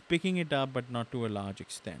 It's picking it up, but not to a large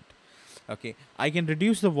extent. Okay, I can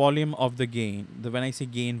reduce the volume of the gain. When I say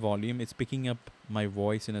gain volume, it's picking up my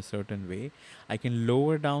voice in a certain way. I can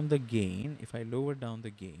lower down the gain. If I lower down the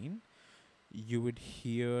gain, you would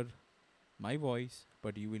hear my voice,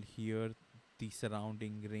 but you will hear the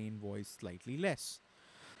surrounding rain voice slightly less.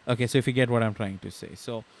 Okay, so if you get what I'm trying to say.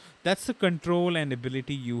 So that's the control and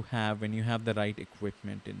ability you have when you have the right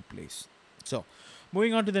equipment in place. So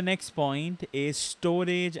moving on to the next point is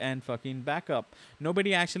storage and fucking backup.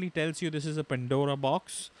 Nobody actually tells you this is a Pandora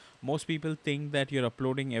box. Most people think that you're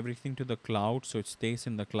uploading everything to the cloud so it stays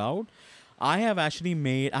in the cloud. I have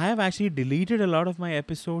actually deleted a lot of my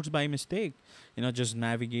episodes by mistake. Just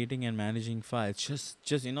navigating and managing files.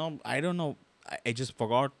 Just I don't know. I just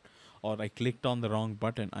forgot or I clicked on the wrong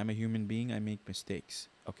button. I'm a human being, I make mistakes.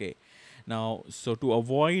 Okay. Now, so to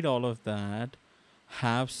avoid all of that,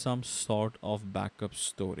 have some sort of backup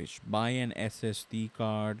storage. Buy an SSD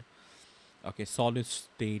card, okay, solid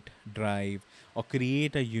state drive, or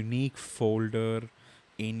create a unique folder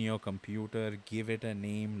in your computer. Give it a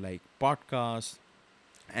name like podcast,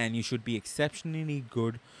 and you should be exceptionally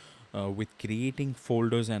good with creating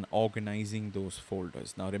folders and organizing those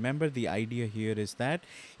folders. Now, remember, the idea here is that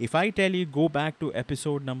if I tell you go back to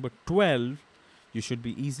episode number 12, you should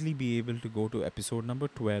be easily be able to go to episode number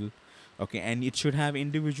 12. Okay, and it should have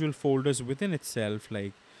individual folders within itself,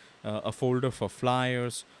 like a folder for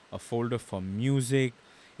flyers, a folder for music.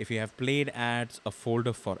 If you have played ads, a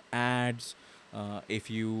folder for ads. If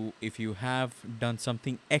you have done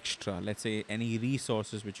something extra, let's say any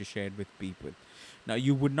resources which you shared with people, now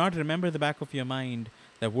you would not remember the back of your mind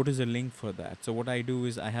that what is a link for that. So what I do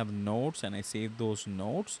is I have notes and I save those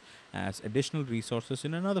notes as additional resources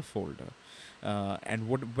in another folder.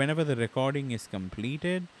 Whenever the recording is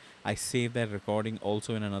completed, I save that recording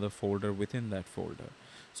also in another folder within that folder.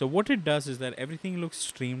 So what it does is that everything looks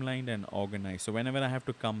streamlined and organized. So whenever I have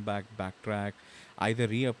to come back, backtrack, either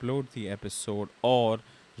re-upload the episode or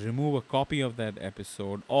remove a copy of that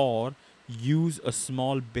episode or use a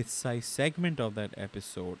small bit size segment of that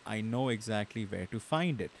episode, I know exactly where to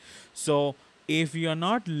find it. So if you're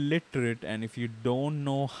not literate and if you don't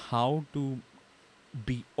know how to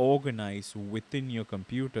be organized within your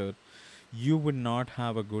computer, you would not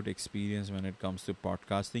have a good experience when it comes to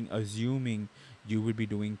podcasting, assuming you will be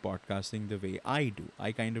doing podcasting the way I do.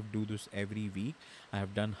 I kind of do this every week. I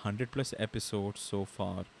have done 100 plus episodes so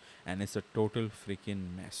far, and it's a total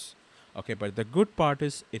freaking mess. Okay, but the good part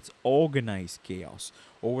is it's organized chaos.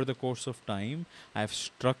 Over the course of time, I've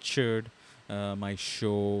structured my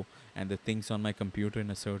show and the things on my computer in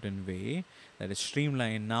a certain way that is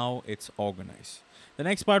streamlined. Now it's organized. The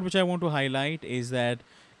next part which I want to highlight is that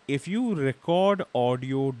if you record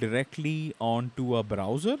audio directly onto a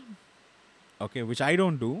browser, okay, which I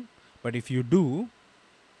don't do, but if you do,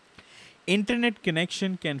 internet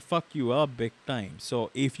connection can fuck you up big time. So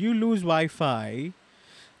if you lose Wi-Fi,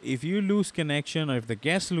 if you lose connection, or if the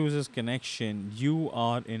guest loses connection, you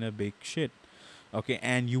are in a big shit. Okay,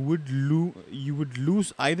 and you would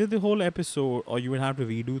lose either the whole episode or you would have to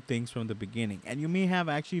redo things from the beginning, and you may have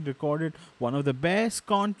actually recorded one of the best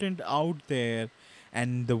content out there,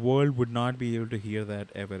 and the world would not be able to hear that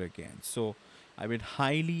ever again. So I would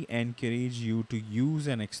highly encourage you to use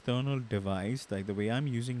an external device like the way I'm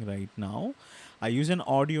using right now. I use an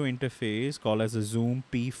audio interface called as a Zoom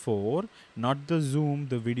P4, not the Zoom,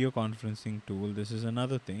 the video conferencing tool. This is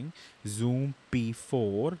another thing. Zoom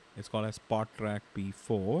P4. It's called as PodTrack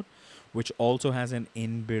P4, which also has an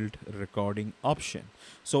inbuilt recording option.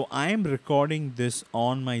 So I am recording this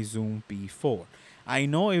on my Zoom P4. I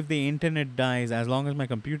know if the internet dies, as long as my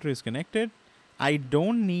computer is connected, I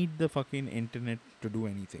don't need the fucking internet to do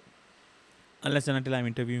anything. Unless and until I'm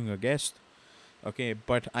interviewing a guest. Okay,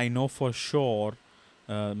 but I know for sure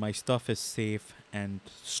my stuff is safe and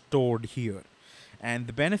stored here. And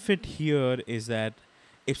the benefit here is that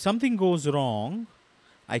if something goes wrong,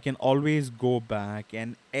 I can always go back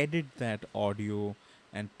and edit that audio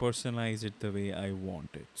and personalize it the way I want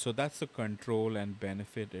it. So that's the control and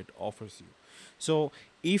benefit it offers you. So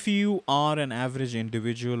if you are an average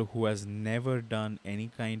individual who has never done any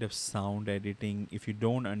kind of sound editing, if you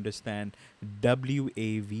don't understand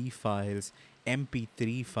WAV files,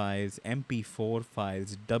 MP3 files, MP4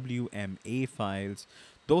 files, WMA files,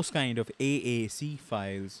 those kind of AAC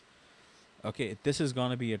files, okay, this is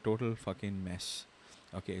gonna be a total fucking mess.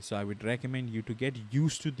 Okay, so I would recommend you to get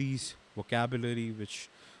used to these vocabulary which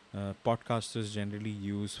podcasters generally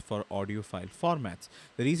use for audio file formats.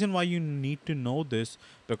 The reason why you need to know this,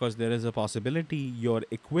 because there is a possibility your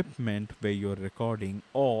equipment where you're recording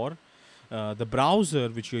or the browser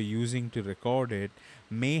which you're using to record it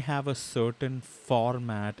may have a certain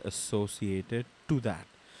format associated to that.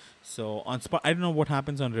 So I don't know what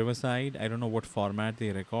happens on Riverside. I don't know what format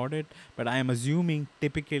they record it, but I am assuming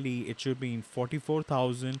typically it should be in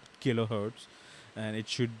 44,000 kilohertz, and it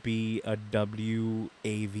should be a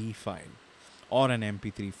WAV file or an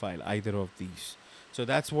MP3 file, either of these. So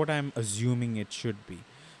that's what I'm assuming it should be.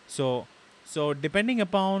 So, so depending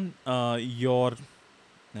upon your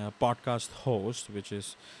podcast host, which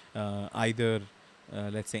is either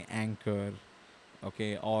let's say Anchor,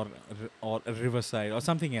 okay, or Riverside or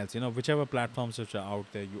something else, whichever platforms which are out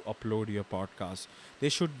there, you upload your podcast. They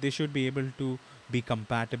should be able to be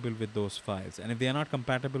compatible with those files, and if they are not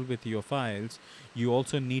compatible with your files, you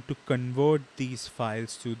also need to convert these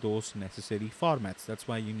files to those necessary formats. That's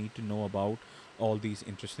why you need to know about all these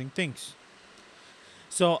interesting things.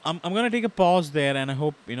 So I'm gonna take a pause there, and I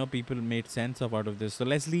hope people made sense of out of this. So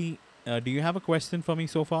Leslie, do you have a question for me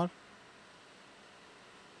so far?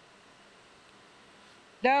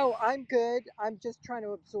 No, I'm good. I'm just trying to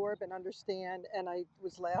absorb and understand. And I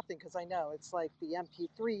was laughing because I know it's like the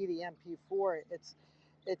MP3, the MP4.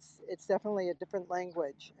 It's definitely a different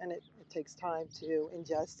language, and it takes time to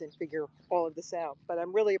ingest and figure all of this out. But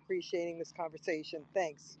I'm really appreciating this conversation.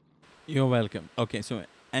 Thanks. You're welcome. Okay, so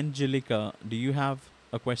Angelica, do you have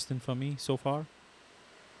a question for me so far?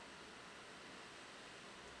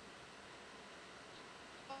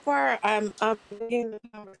 So far, I'm getting the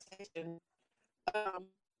conversation. Um,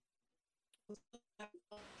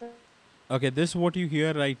 Okay, this is what you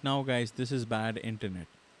hear right now, guys. This is bad internet.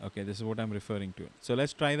 Okay, this is what I'm referring to. So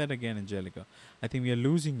let's try that again, Angelica. I think we are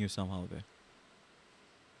losing you somehow there.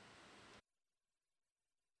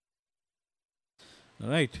 All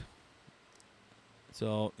right.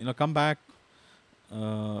 So come back.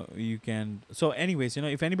 You can. So, anyways,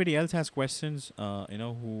 if anybody else has questions,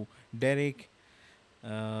 who Derek,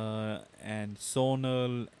 and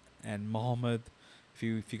Sonal and Mohammed.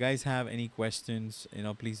 If you guys have any questions,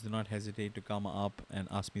 please do not hesitate to come up and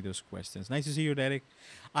ask me those questions. Nice to see you, Derek.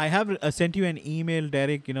 I have sent you an email,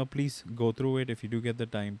 Derek. Please go through it. If you do get the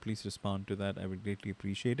time, please respond to that. I would greatly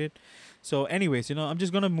appreciate it. So, anyways, I'm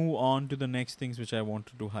just gonna move on to the next things which I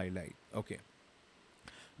wanted to highlight. Okay,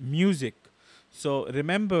 music. So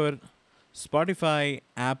remember, Spotify,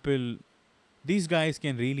 Apple, these guys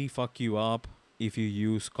can really fuck you up if you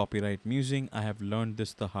use copyright music. I have learned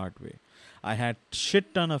this the hard way. I had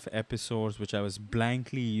shit ton of episodes which I was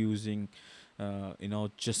blankly using,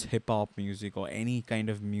 just hip hop music or any kind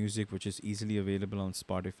of music which is easily available on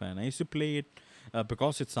Spotify. And I used to play it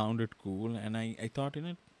because it sounded cool, and I thought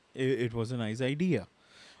it was a nice idea.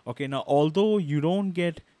 Okay, now although you don't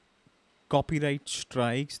get copyright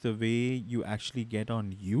strikes the way you actually get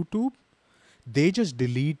on YouTube, they just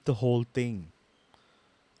delete the whole thing.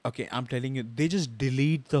 Okay, I'm telling you, they just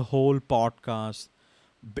delete the whole podcast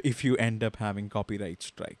if you end up having copyright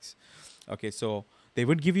strikes. Okay, so they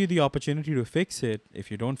would give you the opportunity to fix it.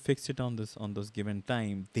 If you don't fix it on this given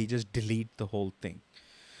time, they just delete the whole thing.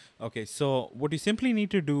 Okay, so what you simply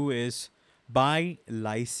need to do is buy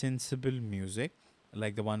licensable music,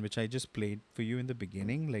 like the one which I just played for you in the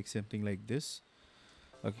beginning, like something like this.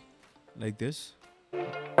 Okay, like this.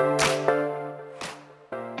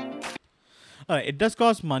 It does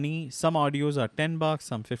cost money. Some audios are $10,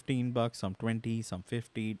 some $15, some 20, some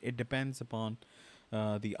 50. It depends upon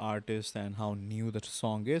the artist and how new the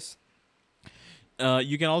song is.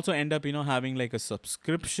 You can also end up, having like a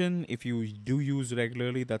subscription if you do use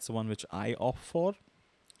regularly. That's the one which I opt for.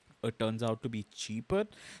 It turns out to be cheaper.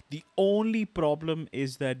 The only problem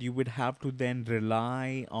is that you would have to then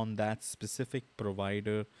rely on that specific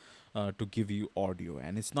provider to give you audio,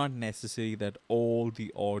 and it's not necessary that all the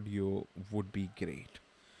audio would be great.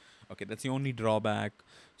 Okay, that's the only drawback.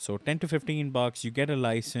 So 10 to $15, you get a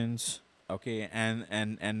license. Okay,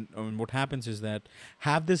 and what happens is that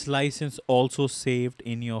have this license also saved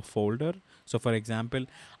in your folder. So for example,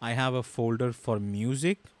 I have a folder for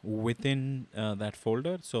music within that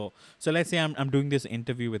folder. So let's say I'm doing this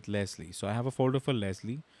interview with Leslie. So I have a folder for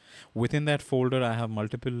Leslie. Within that folder, I have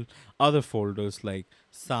multiple other folders like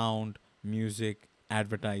sound, music,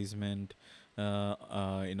 advertisement,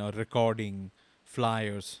 recording,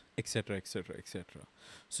 flyers, etc., etc., etc.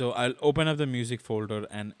 So I'll open up the music folder,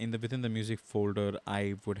 and within the music folder,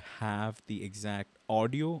 I would have the exact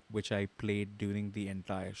audio which I played during the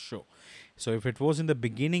entire show. So if it was in the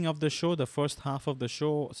beginning of the show, the first half of the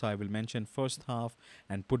show, so I will mention first half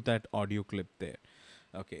and put that audio clip there.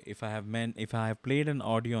 Okay, if I have played an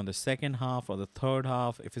audio on the second half or the third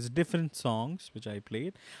half, if it's different songs which I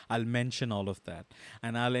played, I'll mention all of that,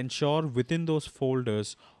 and I'll ensure within those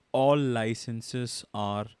folders all licenses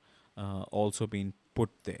are also being put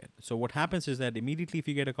there. So what happens is that immediately if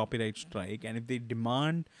you get a copyright strike and if they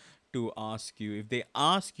demand to ask you. If they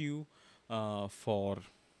ask you for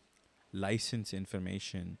license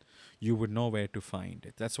information, you would know where to find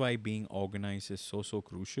it. That's why being organized is so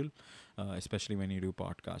crucial, especially when you do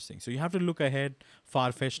podcasting. So you have to look ahead,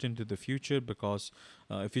 far fetched into the future, because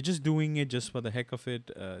if you're just doing it just for the heck of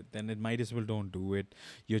it, then it might as well don't do it.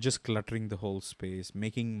 You're just cluttering the whole space,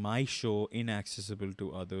 making my show inaccessible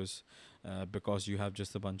to others. Because you have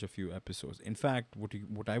just a bunch of few episodes. In fact,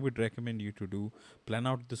 what I would recommend you to do, plan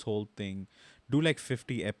out this whole thing, do like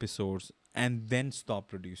 50 episodes, and then stop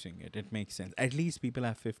producing it. It makes sense. At least people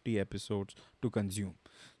have 50 episodes to consume.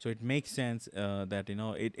 So it makes sense that,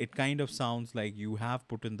 it kind of sounds like you have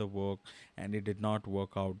put in the work and it did not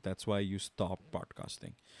work out. That's why you stopped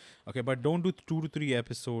podcasting. Okay, but don't do 2 to 3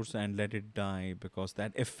 episodes and let it die, because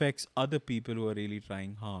that affects other people who are really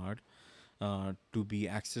trying hard to be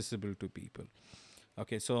accessible to people.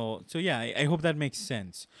 Okay, so yeah, I hope that makes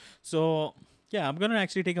sense. So yeah, I'm gonna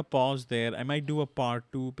actually take a pause there. I might do a part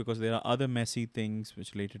two, because there are other messy things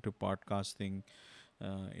which related to podcasting,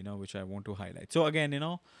 which I want to highlight. So again,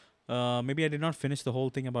 maybe I did not finish the whole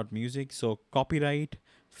thing about music. So copyright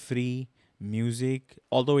free music,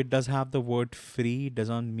 although it does have the word free,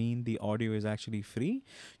 doesn't mean the audio is actually free.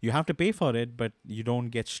 You have to pay for it, but you don't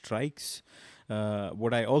get strikes.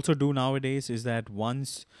 What I also do nowadays is that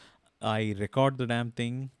once I record the damn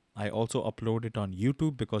thing, I also upload it on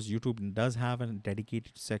YouTube, because YouTube does have a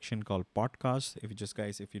dedicated section called podcast.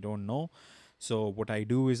 If you don't know, so what I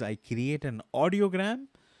do is I create an audiogram,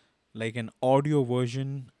 like an audio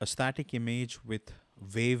version, a static image with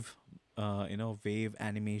wave, wave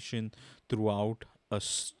animation throughout a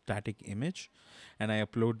static image, and I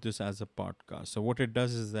upload this as a podcast. So what it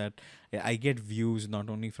does is that I get views not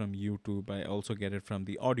only from YouTube, I also get it from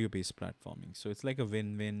the audio-based platforming. So it's like a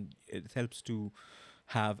win-win. It helps to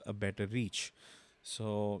have a better reach.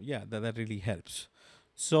 So yeah, that really helps.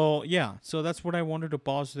 So yeah, so that's what I wanted to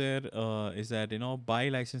pause there. Is that, buy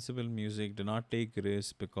licensable music, do not take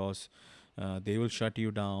risks, because they will shut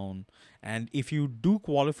you down. And if you do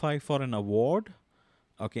qualify for an award,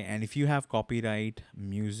 okay, and if you have copyright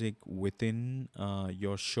music within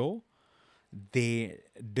your show, they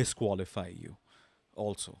disqualify you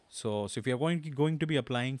also. So if you're going to be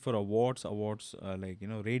applying for awards, like,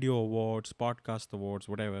 radio awards, podcast awards,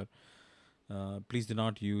 whatever, please do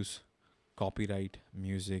not use copyright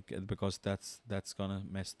music, because that's gonna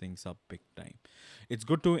mess things up big time. It's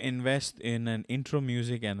good to invest in an intro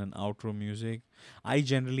music and an outro music. I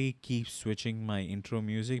generally keep switching my intro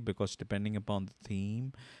music, because depending upon the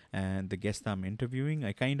theme and the guest I'm interviewing,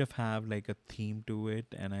 I kind of have like a theme to it,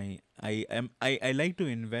 and I like to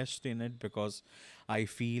invest in it, because I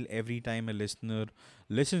feel every time a listener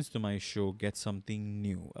listens to my show, gets something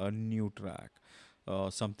new, a new track,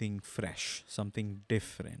 something fresh, something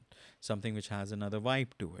different, something which has another vibe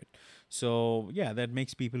to it. So yeah, that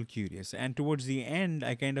makes people curious. And towards the end,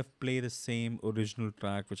 I kind of play the same original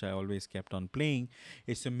track which I always kept on playing,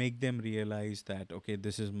 is to make them realize that, okay,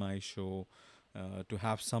 this is my show, to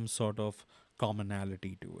have some sort of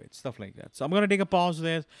commonality to it, stuff like that. So I'm going to take a pause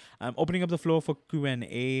there. I'm opening up the floor for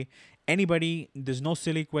Q&A. Anybody, there's no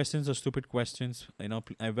silly questions or stupid questions.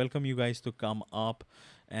 I welcome you guys to come up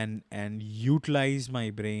and utilize my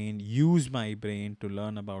brain, use my brain to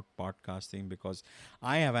learn about podcasting, because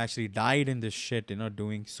I have actually died in this shit,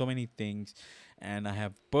 doing so many things, and I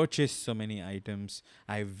have purchased so many items.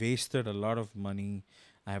 I've wasted a lot of money.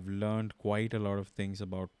 I have learned quite a lot of things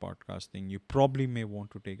about podcasting. You probably may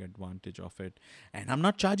want to take advantage of it. And I'm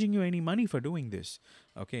not charging you any money for doing this.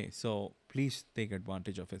 Okay, so please take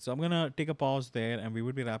advantage of it. So I'm going to take a pause there, and we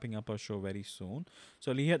will be wrapping up our show very soon.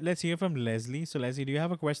 So let's hear from Leslie. So, Leslie, do you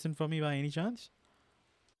have a question for me by any chance?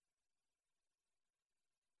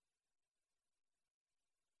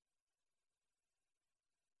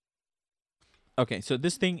 Okay, so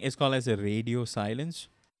this thing is called as a radio silence.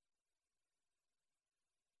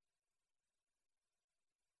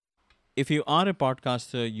 If you are a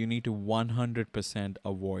podcaster, you need to 100%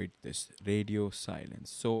 avoid this radio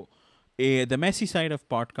silence. So, the messy side of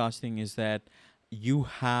podcasting is that you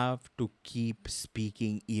have to keep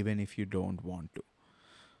speaking even if you don't want to.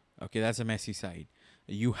 Okay, that's a messy side.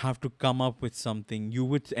 You have to come up with something. You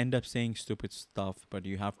would end up saying stupid stuff, but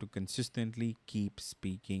you have to consistently keep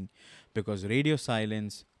speaking, because radio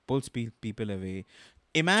silence pulls people away.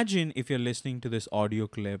 Imagine if you're listening to this audio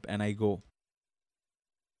clip and I go,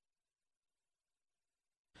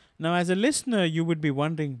 now, as a listener, you would be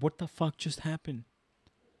wondering, what the fuck just happened?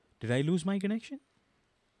 Did I lose my connection?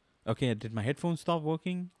 Okay, did my headphones stop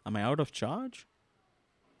working? Am I out of charge?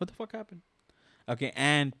 What the fuck happened? Okay,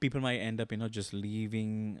 and people might end up, just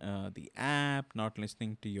leaving the app, not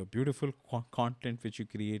listening to your beautiful content which you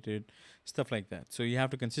created, stuff like that. So you have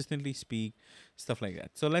to consistently speak, stuff like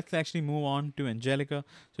that. So let's actually move on to Angelica.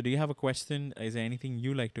 So do you have a question? Is there anything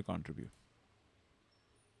you like to contribute?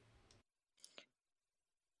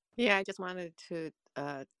 Yeah, I just wanted to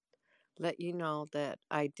let you know that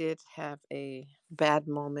I did have a bad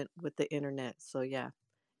moment with the internet. So yeah,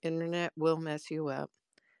 internet will mess you up,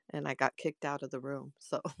 and I got kicked out of the room.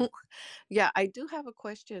 So yeah, I do have a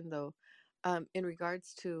question though, in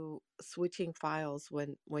regards to switching files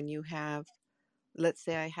when you have, let's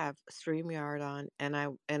say I have StreamYard on, and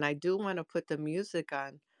I do want to put the music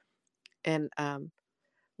on, and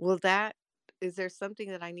will that, is there something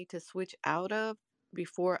that I need to switch out of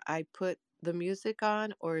before I put the music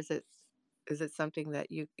on, or is it something that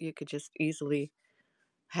you could just easily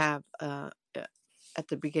have at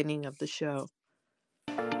the beginning of the show?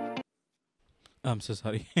 I'm so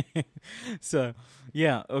sorry. So,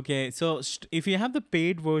 yeah, okay. So, if you have the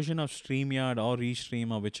paid version of StreamYard or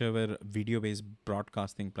Restream or whichever video based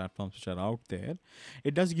broadcasting platforms which are out there,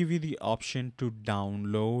 it does give you the option to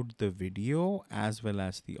download the video as well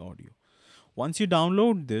as the audio. Once you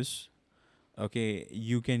download this, okay,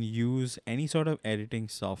 you can use any sort of editing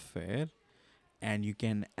software and you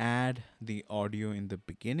can add the audio in the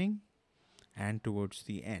beginning and towards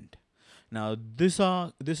the end. Now this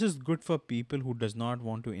is good for people who does not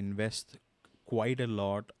want to invest quite a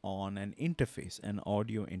lot on an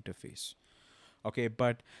audio interface. Okay,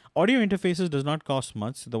 but audio interfaces does not cost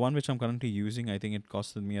much. The one which I'm currently using, I think it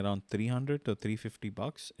costed me around 300 to 350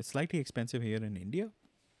 bucks. It's slightly expensive here in India.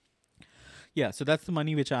 Yeah, so that's the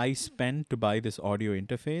money which I spend to buy this audio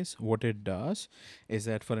interface. What it does is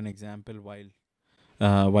that, for an example,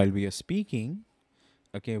 while we are speaking,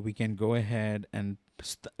 okay, we can go ahead and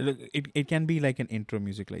look, it can be like an intro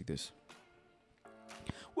music like this.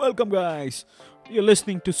 Welcome, guys. You're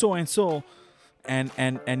listening to so and so,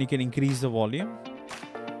 and you can increase the volume.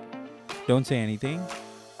 Don't say anything,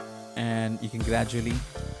 and you can gradually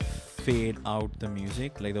fade out the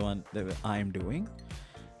music like the one that I am doing,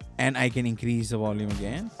 and I can increase the volume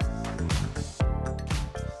again.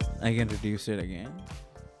 I can reduce it again.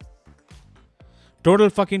 Total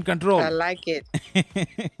fucking I control. like it.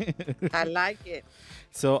 I like it.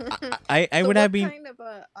 So I So would have what been kind of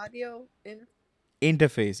audio in?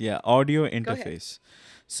 interface, yeah, audio Go ahead. interface.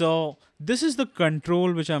 So this is the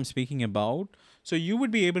control which I'm speaking about. So you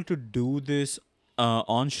would be able to do this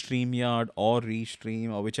on StreamYard or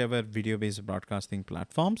Restream or whichever video based broadcasting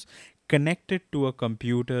platforms, connected to a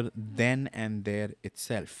computer then and there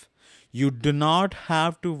itself. You do not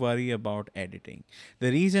have to worry about editing.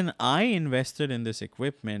 The reason I invested in this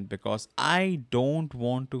equipment because I don't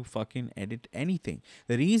want to fucking edit anything.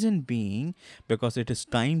 The reason being because it is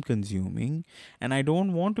time consuming and I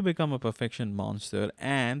don't want to become a perfection monster.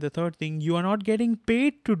 And the third thing, you are not getting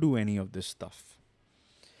paid to do any of this stuff.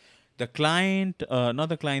 The client, not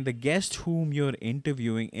the client, the guest whom you're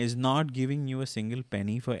interviewing is not giving you a single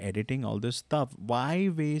penny for editing all this stuff. Why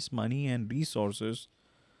waste money and resources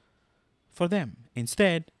for them?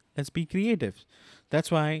 Instead, let's be creative. That's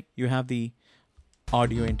why you have the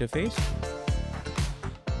audio interface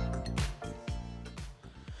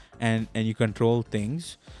and you control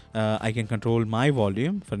things. I can control my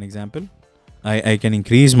volume, for an example. I can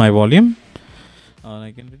increase my volume or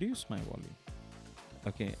I can reduce my volume.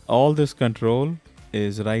 Okay, all this control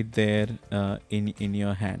is right there in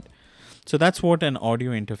your hand. So that's what an audio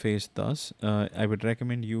interface does. I would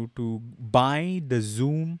recommend you to buy the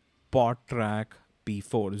Zoom PodTrack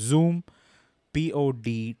P4. Zoom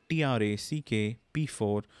PodTrack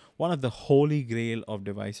P4, one of the holy grail of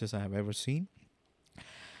devices I have ever seen.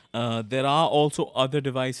 There are also other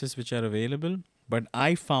devices which are available, but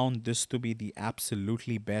I found this to be the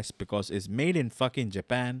absolutely best because it's made in fucking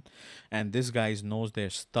Japan, and this guys knows their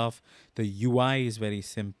stuff. The UI is very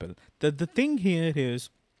simple. The thing here is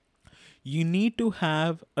you need to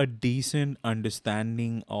have a decent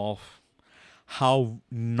understanding of how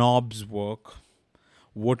knobs work,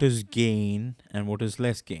 what is gain and what is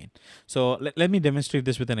less gain. So let me demonstrate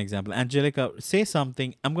this with an example. Angelica, say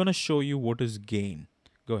something. I'm going to show you what is gain.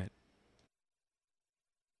 Go ahead.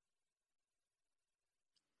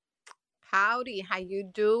 Howdy, how you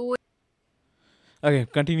doing? Okay,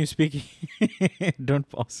 continue speaking. Don't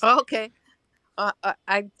pause. Okay.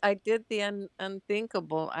 I did the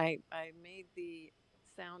unthinkable. I made the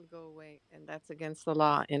sound go away, and that's against the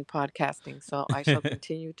law in podcasting. So I shall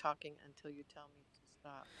continue talking until you tell me to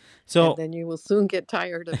Stop. And So, then you will soon get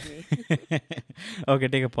tired of me. okay,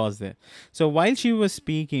 take a pause there. So, while she was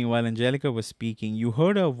speaking, while Angelica was speaking, you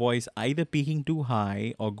heard her voice either peaking too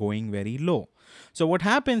high or going very low. So, what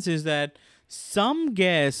happens is that some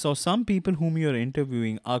guests or some people whom you're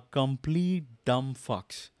interviewing are complete dumb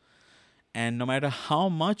fucks. And no matter how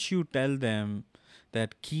much you tell them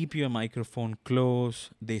that keep your microphone close,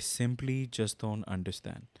 they simply just don't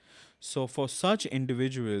understand. So, for such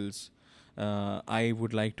individuals, I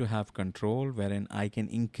would like to have control wherein I can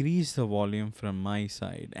increase the volume from my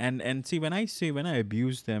side. And see, when I say when I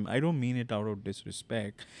abuse them, I don't mean it out of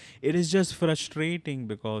disrespect. It is just frustrating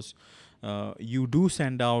because you do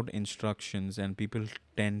send out instructions and people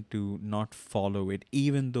tend to not follow it,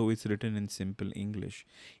 even though it's written in simple English,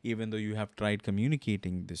 even though you have tried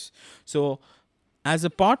communicating this. So, as a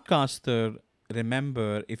podcaster,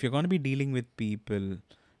 remember, if you're going to be dealing with people,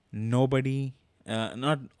 nobody,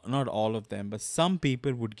 not all of them, but some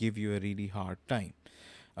people would give you a really hard time.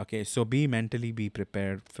 Okay, so be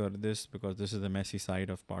prepared for this, because this is the messy side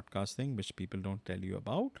of podcasting which people don't tell you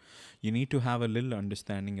about. You need to have a little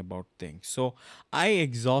understanding about things. So I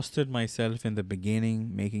exhausted myself in the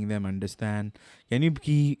beginning making them understand, can you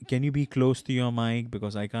be close to your mic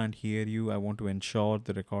because I can't hear you. I want to ensure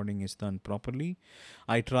the recording is done properly.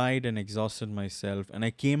 I tried and exhausted myself, and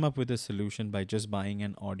I came up with a solution by just buying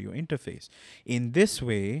an audio interface. In this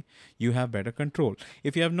way, you have better control.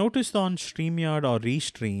 If you have noticed on StreamYard or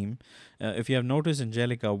Restream, if you have noticed,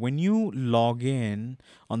 Angelica, when you log in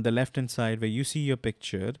on the left hand side where you see your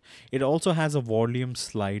picture, it also has a volume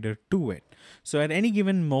slider to it. So at any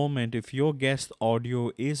given moment, if your guest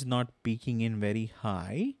audio is not peaking in very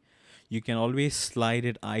high, you can always slide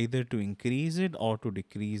it either to increase it or to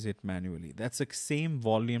decrease it manually. That's the same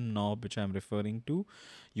volume knob which I'm referring to.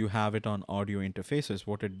 You have it on audio interfaces.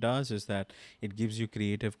 What it does is that it gives you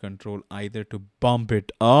creative control either to bump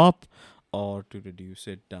it up or to reduce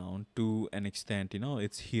it down to an extent,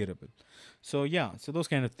 it's hearable. So yeah, so those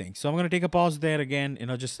kind of things. So I'm going to take a pause there again.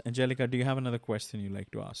 Just Angelica, do you have another question you'd like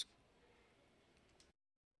to ask?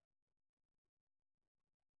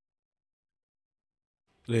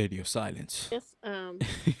 Radio silence. Yes, I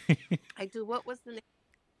do. What was the name?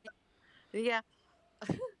 Yeah,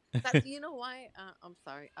 that's you know why. I'm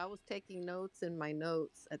sorry. I was taking notes in my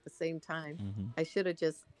notes at the same time. I should have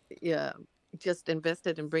yeah, just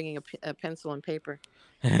invested in bringing a pencil and paper.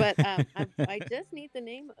 But I just need the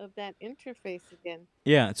name of that interface again.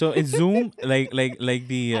 Yeah, so it's Zoom, like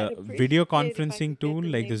the I'd video appreciate if I conferencing could get tool, the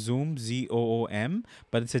like the name. Zoom ZOOM,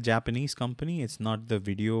 but it's a Japanese company. It's not the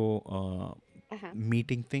video Uh huh.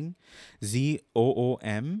 meeting thing.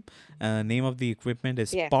 ZOOM. Name of the equipment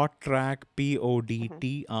is Yeah. PodTrack. Uh huh.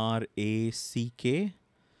 PodTrack.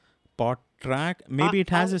 PodTrack. Maybe it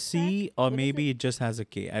has a Autotrack. C or What is it? maybe it just has a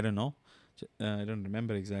K. I don't know. I don't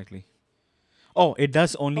remember exactly. Oh, it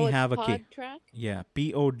does only Oh, it's have a K. PodTrack. Yeah,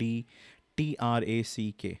 PodTrack.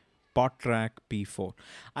 PodTrack P4.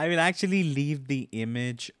 I will actually leave the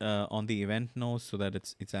image on the event notes so that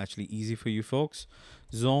it's actually easy for you folks.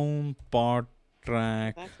 Zone PodTrack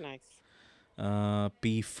That's nice.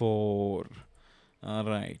 P4. All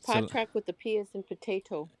right. So PodTrack with the P as in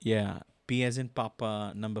potato. yeah, P as in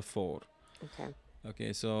Papa number 4. Okay.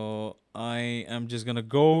 Okay, so I am just gonna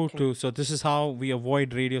go Okay. to. So this is how we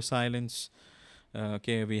avoid radio silence.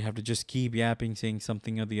 Okay, we have to just keep yapping, saying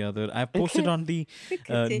something or the other. I've posted Okay. on the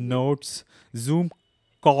Continue. notes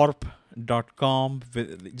zoomcorp.com.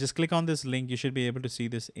 Just click on this link. You should be able to see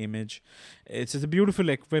this image. It's a beautiful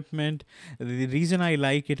equipment. The reason I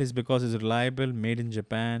like it is because it's reliable, made in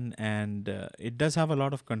Japan, and it does have a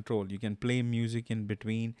lot of control. You can play music in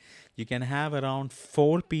between. You can have around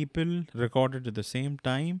 4 people recorded at the same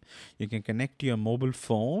time. You can connect to your mobile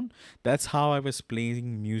phone. That's how I was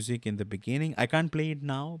playing music in the beginning. I can't play it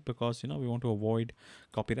now because we want to avoid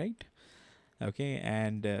copyright. Okay,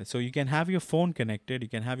 and so you can have your phone connected, you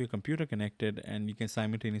can have your computer connected, and you can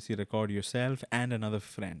simultaneously record yourself and another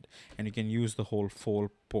friend, and you can use the whole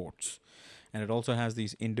 4 ports. And it also has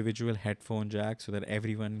these individual headphone jacks so that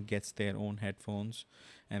everyone gets their own headphones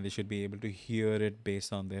and they should be able to hear it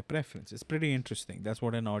based on their preference. It's pretty interesting. That's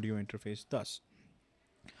what an audio interface does.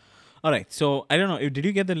 All right, so I don't know. Did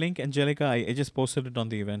you get the link, Angelica? I just posted it on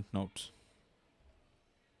the event notes.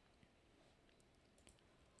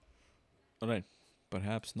 All right,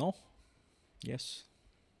 perhaps no. Yes.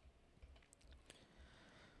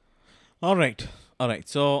 All right. All right.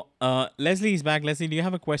 So Leslie is back. Leslie, do you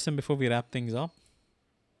have a question before we wrap things up?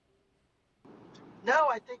 No,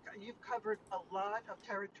 I think you've covered a lot of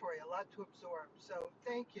territory, a lot to absorb. So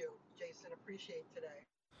thank you, Jason. Appreciate today.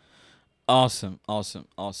 Awesome. Awesome.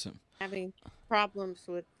 Awesome. Having problems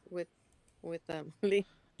with with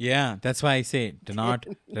Yeah, that's why I say do not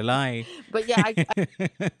LinkedIn. rely But yeah, I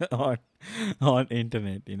on on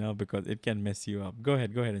internet, because it can mess you up. Go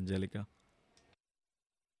ahead, Angelica.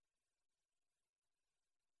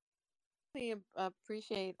 really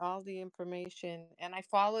appreciate all the information, and I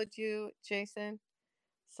followed you, Jason,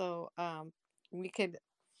 so we could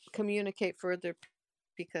communicate further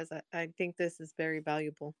because I think this is very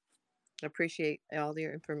valuable. I appreciate all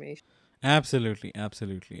your information. Absolutely,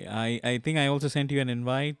 absolutely. I think I also sent you an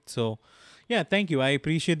invite. So, yeah, thank you. I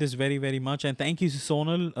appreciate this very, very much. And thank you,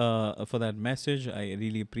 Sonal, for that message. I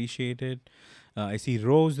really appreciate it. I see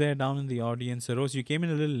Rose there down in the audience. So, Rose, you came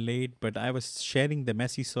in a little late, but I was sharing the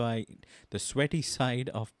messy side, the sweaty side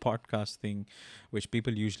of podcasting, which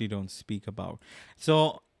people usually don't speak about.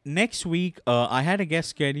 So, next week, I had a guest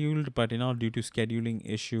scheduled, but, due to scheduling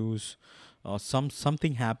issues,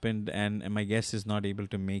 something happened and my guest is not able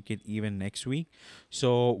to make it even next week.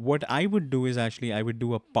 So what I would do is actually I would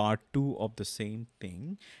do a part 2 of the same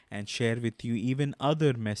thing and share with you even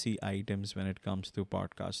other messy items when it comes to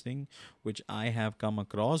podcasting which I have come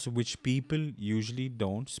across, which people usually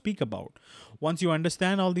don't speak about. Once you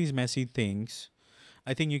understand all these messy things,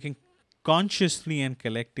 I think you can consciously and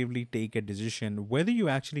collectively take a decision whether you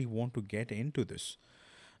actually want to get into this,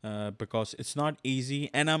 because it's not easy.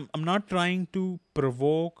 And I'm not trying to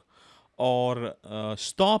provoke or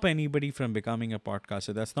stop anybody from becoming a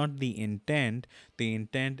podcaster. That's not the intent. The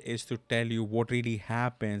intent is to tell you what really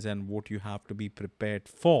happens and what you have to be prepared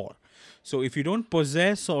for. So if you don't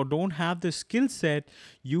possess or don't have the skill set,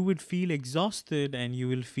 you would feel exhausted and you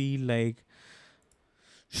will feel like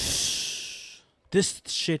this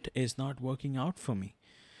shit is not working out for me.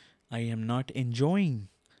 I am not enjoying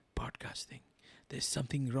podcasting. There's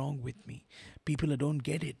something wrong with me. People don't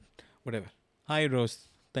get it. Whatever. Hi, Rose.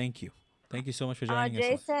 Thank you. Thank you so much for joining us.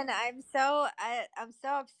 Jason, I'm so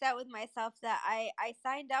upset with myself that I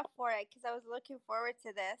signed up for it because I was looking forward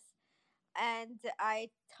to this, and I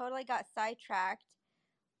totally got sidetracked.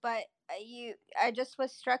 But I just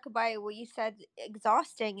was struck by what you said,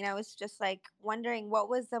 exhausting, and I was just like wondering what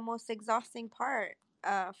was the most exhausting part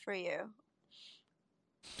for you.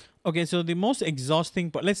 Okay, so the most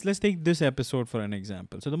exhausting part. Let's take this episode for an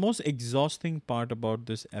example. So the most exhausting part about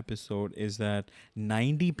this episode is that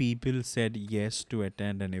 90 people said yes to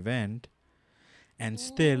attend an event, and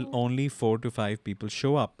still Mm. only 4 to 5 people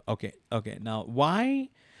show up. Okay. Now, why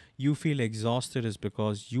you feel exhausted is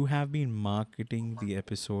because you have been marketing the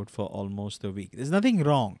episode for almost a week. There's nothing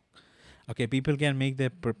wrong. Okay, people can make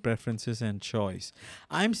their preferences and choice.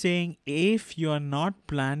 I'm saying if you are not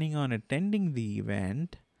planning on attending the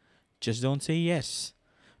event, just don't say yes,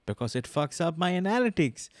 because it fucks up my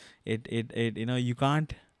analytics. It you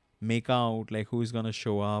can't make out like who's gonna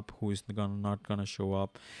show up, who's gonna not gonna show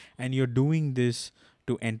up, and you're doing this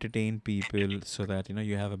to entertain people so that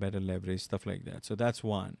you have a better leverage, stuff like that. So that's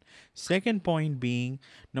one. Second point being,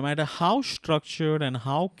 no matter how structured and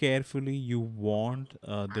how carefully you want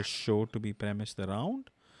the show to be premised around,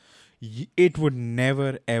 it would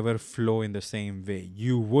never ever flow in the same way.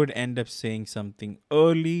 You would end up saying something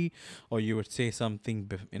early, or you would say something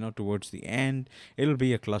towards the end. It'll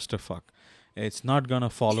be a clusterfuck. It's not gonna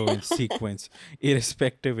follow in sequence,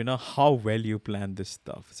 irrespective how well you plan this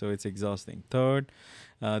stuff. So it's exhausting. Third,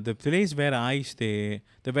 the place where I stay,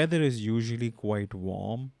 the weather is usually quite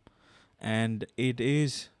warm, and it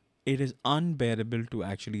is unbearable to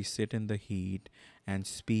actually sit in the heat and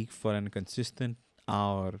speak for an consistent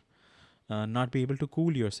hour, not be able to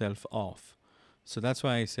cool yourself off. So that's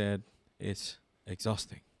why I said it's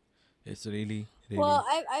exhausting. It's really, Well,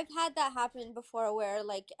 really. I've had that happen before where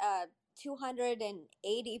like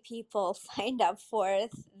 280 people signed up for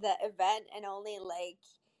the event and only like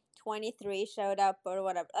 23 showed up or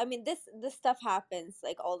whatever. I mean, this stuff happens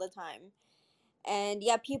like all the time. And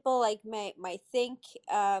yeah, people like might think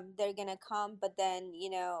they're gonna come, but then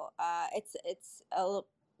it's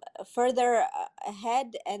further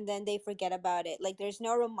ahead, and then they forget about it. Like there's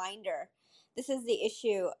no reminder. This is the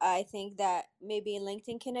issue I think that maybe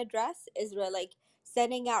LinkedIn can address, is where like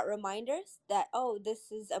sending out reminders that, oh,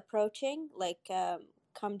 this is approaching, like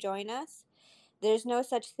come join us. There's no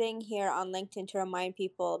such thing here on LinkedIn to remind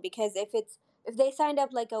people, because if they signed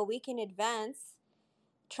up like a week in advance,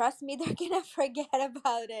 trust me, they're gonna forget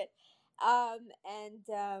about it. And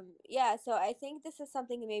yeah, so I think this is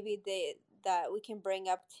something maybe that we can bring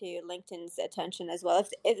up to LinkedIn's attention as well,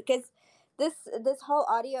 if because this whole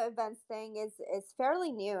audio events thing is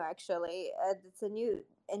fairly new, actually. It's a new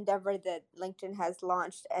endeavor that LinkedIn has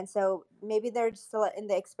launched, and so maybe they're still in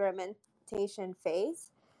the experimentation phase.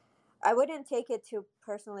 I wouldn't take it too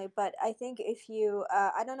personally, but I think if you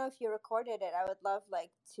I don't know if you recorded it, I would love like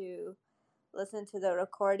to listen to the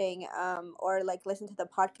recording, or like listen to the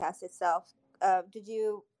podcast itself. Did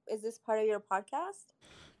you? Is this part of your podcast?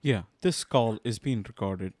 Yeah, this call is being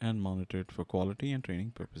recorded and monitored for quality and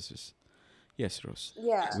training purposes. Yes, Rose.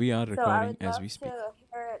 Yeah. We are So I recording would as love we speak. to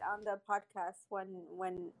hear it on the podcast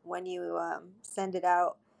when you send it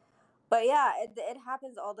out. But yeah, it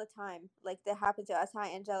happens all the time. Like that happened to us. Hi,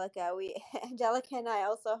 Angelica. We Angelica and I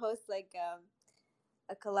also host like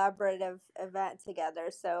a collaborative event together.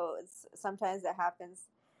 So sometimes it happens.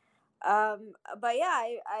 But yeah,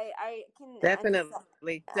 I can Definitely,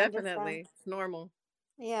 understand. definitely. It's normal.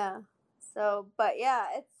 Yeah. So, but yeah,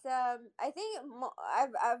 it's I think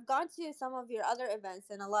I've gone to some of your other events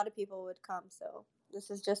and a lot of people would come. So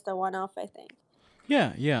this is just a one off, I think.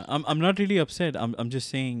 Yeah, yeah. I'm not really upset. I'm just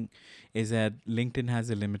saying is that LinkedIn has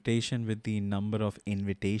a limitation with the number of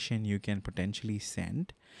invitation you can potentially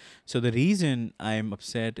send. So the reason I'm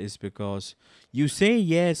upset is because you say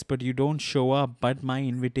yes, but you don't show up, but my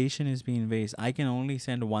invitation is being waste. I can only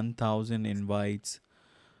send 1,000 invites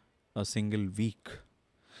a single week.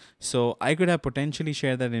 So I could have potentially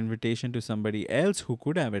shared that invitation to somebody else who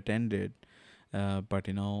could have attended, but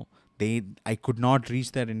I could not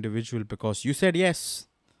reach that individual because you said yes.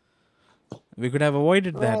 We could have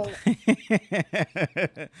avoided that.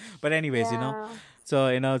 Right. But anyways, Yeah.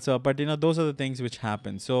 but those are the things which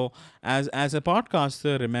happen. So as a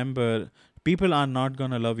podcaster, remember, people are not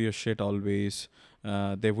gonna love your shit always.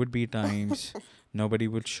 There would be times nobody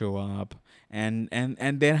would show up, and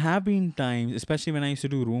there have been times, especially when I used to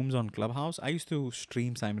do rooms on Clubhouse. I used to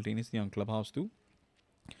stream simultaneously on Clubhouse too,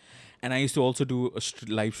 and I used to also do a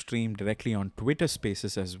live stream directly on Twitter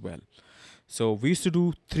Spaces as well. So we used to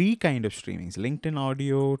do three kind of streamings: LinkedIn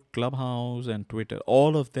Audio, Clubhouse, and Twitter.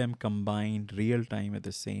 All of them combined real time at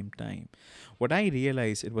the same time. What I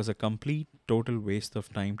realized, it was a complete total waste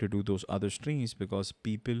of time to do those other streams because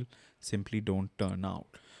people simply don't turn out.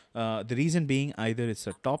 The reason being either it's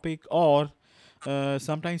a topic or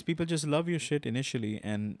sometimes people just love your shit initially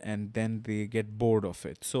and then they get bored of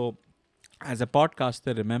it. So as a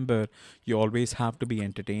podcaster, remember, you always have to be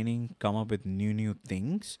entertaining, come up with new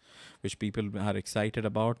things which people are excited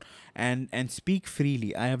about, and speak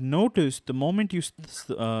freely. I have noticed the moment you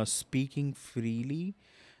speaking freely,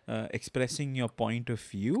 expressing your point of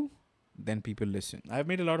view, then people listen. I've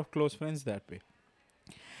made a lot of close friends that way.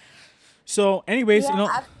 So anyways, Yeah,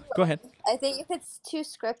 go ahead. absolutely. I think if it's too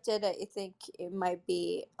scripted, I think it might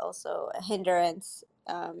be also a hindrance.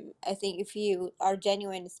 I think if you are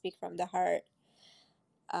genuine to speak from the heart,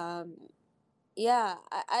 um, yeah,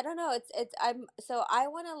 I don't know. I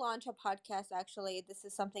want to launch a podcast. Actually, this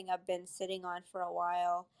is something I've been sitting on for a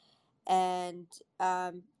while, and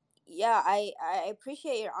yeah, I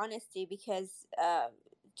appreciate your honesty because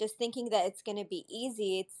just thinking that it's going to be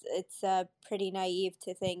easy, it's pretty naive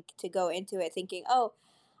to think to go into it thinking, oh,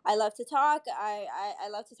 I love to talk. I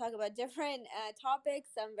love to talk about different topics.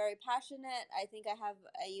 I'm very passionate. I think I have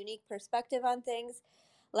a unique perspective on things.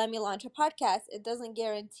 Let me launch a podcast. It doesn't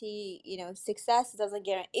guarantee, success. It doesn't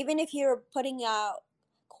guarantee, even if you're putting out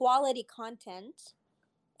quality content,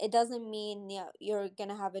 it doesn't mean, you're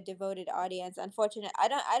gonna have a devoted audience. Unfortunately, I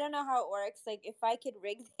don't know how it works. Like if I could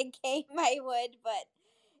rig the game, I would, but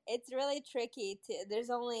it's really tricky to there's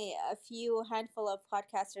only a few handful of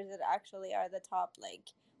podcasters that actually are the top like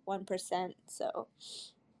 1%. So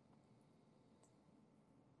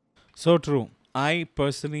So true. I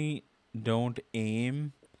personally don't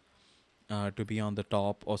aim to be on the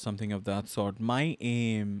top or something of that sort. My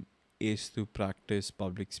aim is to practice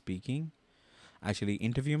public speaking, actually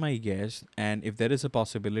interview my guests, and if there is a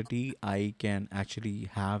possibility, I can actually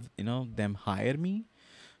have them hire me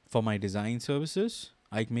for my design services.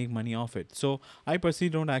 I can make money off it. So I personally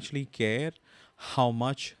don't actually care how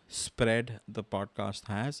much spread the podcast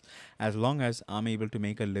has, as long as I'm able to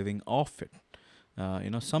make a living off it.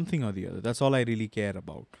 Something or the other. That's all I really care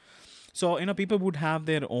about. So, people would have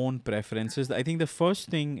their own preferences. I think the first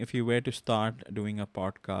thing, if you were to start doing a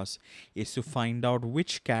podcast, is to find out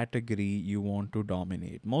which category you want to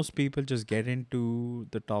dominate. Most people just get into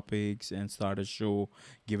the topics and start a show,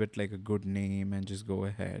 give it like a good name, and just go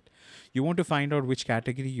ahead. You want to find out which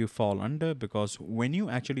category you fall under, because when you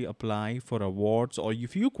actually apply for awards or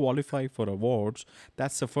if you qualify for awards,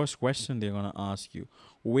 that's the first question they're going to ask you.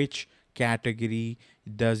 Which category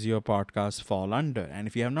does your podcast fall under? And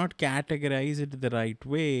if you have not categorized it the right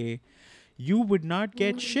way, you would not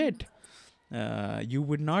get mm. shit. You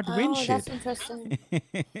would not win Oh, that's shit. interesting.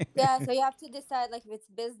 Yeah, so you have to decide like if it's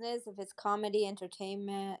business, if it's comedy,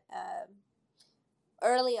 entertainment,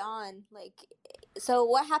 early on. Like, so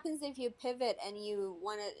what happens if you pivot and you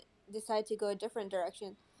want to decide to go a different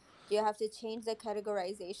direction? Do you have to change the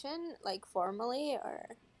categorization like formally or?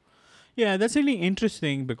 Yeah, that's really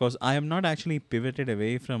interesting because I am not actually pivoted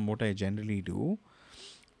away from what I generally do.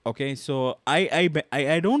 Okay, so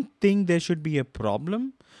I don't think there should be a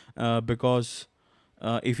problem, because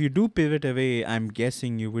if you do pivot away, I'm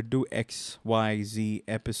guessing you would do X, Y, Z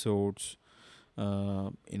episodes.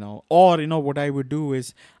 Or what I would do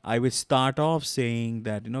is I would start off saying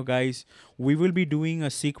that, guys, we will be doing a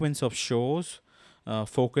sequence of shows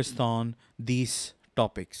focused on these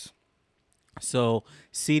topics. So,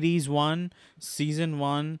 series 1, season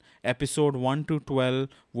 1, episode 1 to 12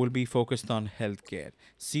 will be focused on healthcare.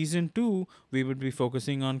 Season 2, we would be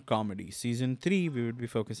focusing on comedy. Season 3, we would be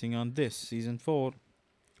focusing on this. Season 4,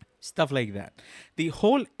 stuff like that. The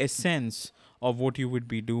whole essence of what you would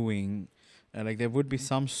be doing, like there would be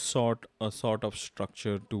some sort of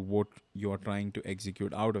structure to what you are trying to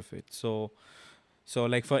execute out of it. So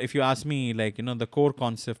like, for if you ask me, like, the core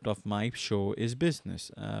concept of my show is business,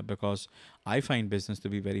 because I find business to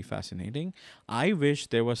be very fascinating. I wish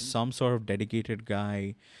there was some sort of dedicated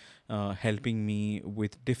guy helping me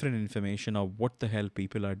with different information of what the hell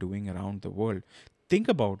people are doing around the world. Think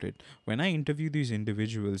about it. When I interview these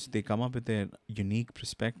individuals, they come up with their unique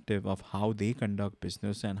perspective of how they conduct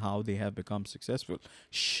business and how they have become successful.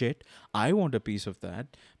 Shit, I want a piece of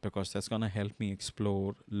that, because that's going to help me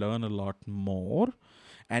explore, learn a lot more,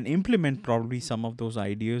 and implement probably some of those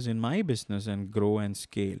ideas in my business and grow and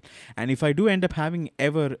scale. And if I do end up having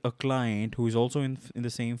ever a client who is also in the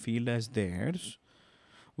same field as theirs,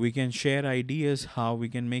 we can share ideas how we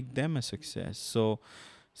can make them a success.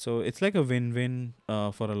 So it's like a win-win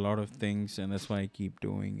for a lot of things, and that's why I keep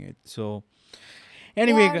doing it. So Yeah,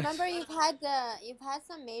 anyway, I guys. remember you've had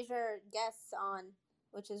some major guests on,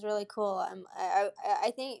 which is really cool.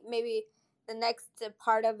 I think maybe the next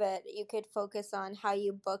part of it you could focus on how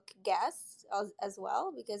you book guests as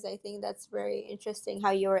well, because I think that's very interesting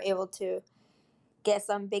how you were able to get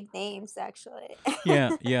some big names actually.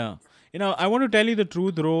 Yeah, yeah. I want to tell you the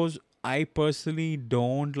truth, Rose. I personally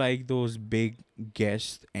don't like those big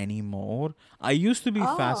guests anymore. I used to be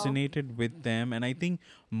Oh. fascinated with them, and I think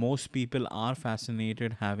most people are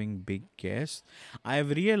fascinated having big guests. I've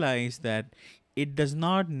realized that it does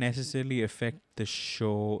not necessarily affect the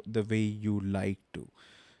show the way you like to.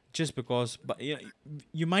 Just because, but yeah,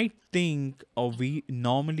 you might think, or we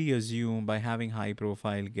normally assume, by having high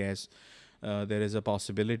profile guests, there is a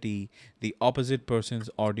possibility the opposite person's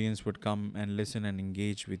audience would come and listen and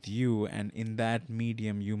engage with you, and in that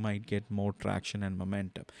medium you might get more traction and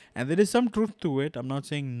momentum. And there is some truth to it, I'm not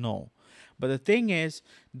saying no. But the thing is,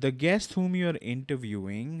 the guest whom you're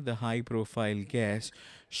interviewing, the high profile guest,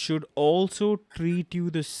 should also treat you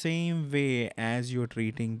the same way as you're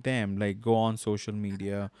treating them. Like, go on social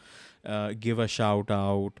media, give a shout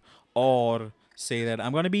out, or say that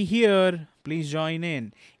I'm going to be here, please join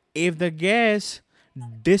in. If the guest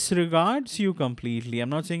disregards you completely, I'm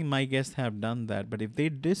not saying my guests have done that, but if they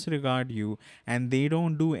disregard you and they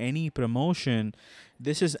don't do any promotion,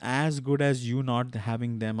 this is as good as you not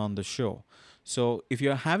having them on the show. So if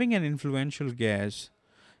you're having an influential guest,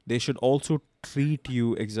 they should also treat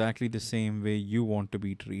you exactly the same way you want to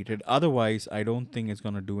be treated. Otherwise, I don't think it's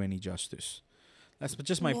going to do any justice. That's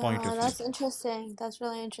just my point Yeah, of view. that's interesting. That's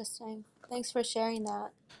really interesting. Thanks for sharing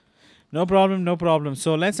that. No problem, no problem.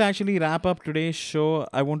 So let's actually wrap up today's show.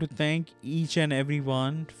 I want to thank each and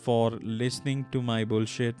everyone for listening to my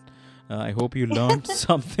bullshit. I hope you learned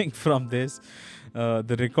something from this.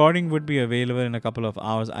 The recording would be available in a couple of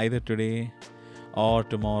hours, either today or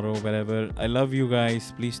tomorrow, wherever. I love you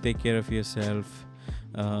guys. Please take care of yourself.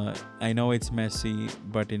 I know it's messy,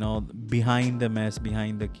 but behind the mess,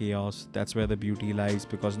 behind the chaos, that's where the beauty lies,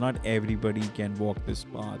 because not everybody can walk this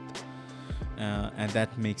path. And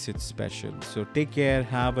that makes it special. So take care.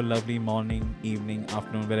 Have a lovely morning, evening,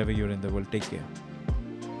 afternoon, wherever you're in the world. Take care.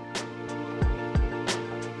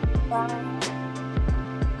 Bye.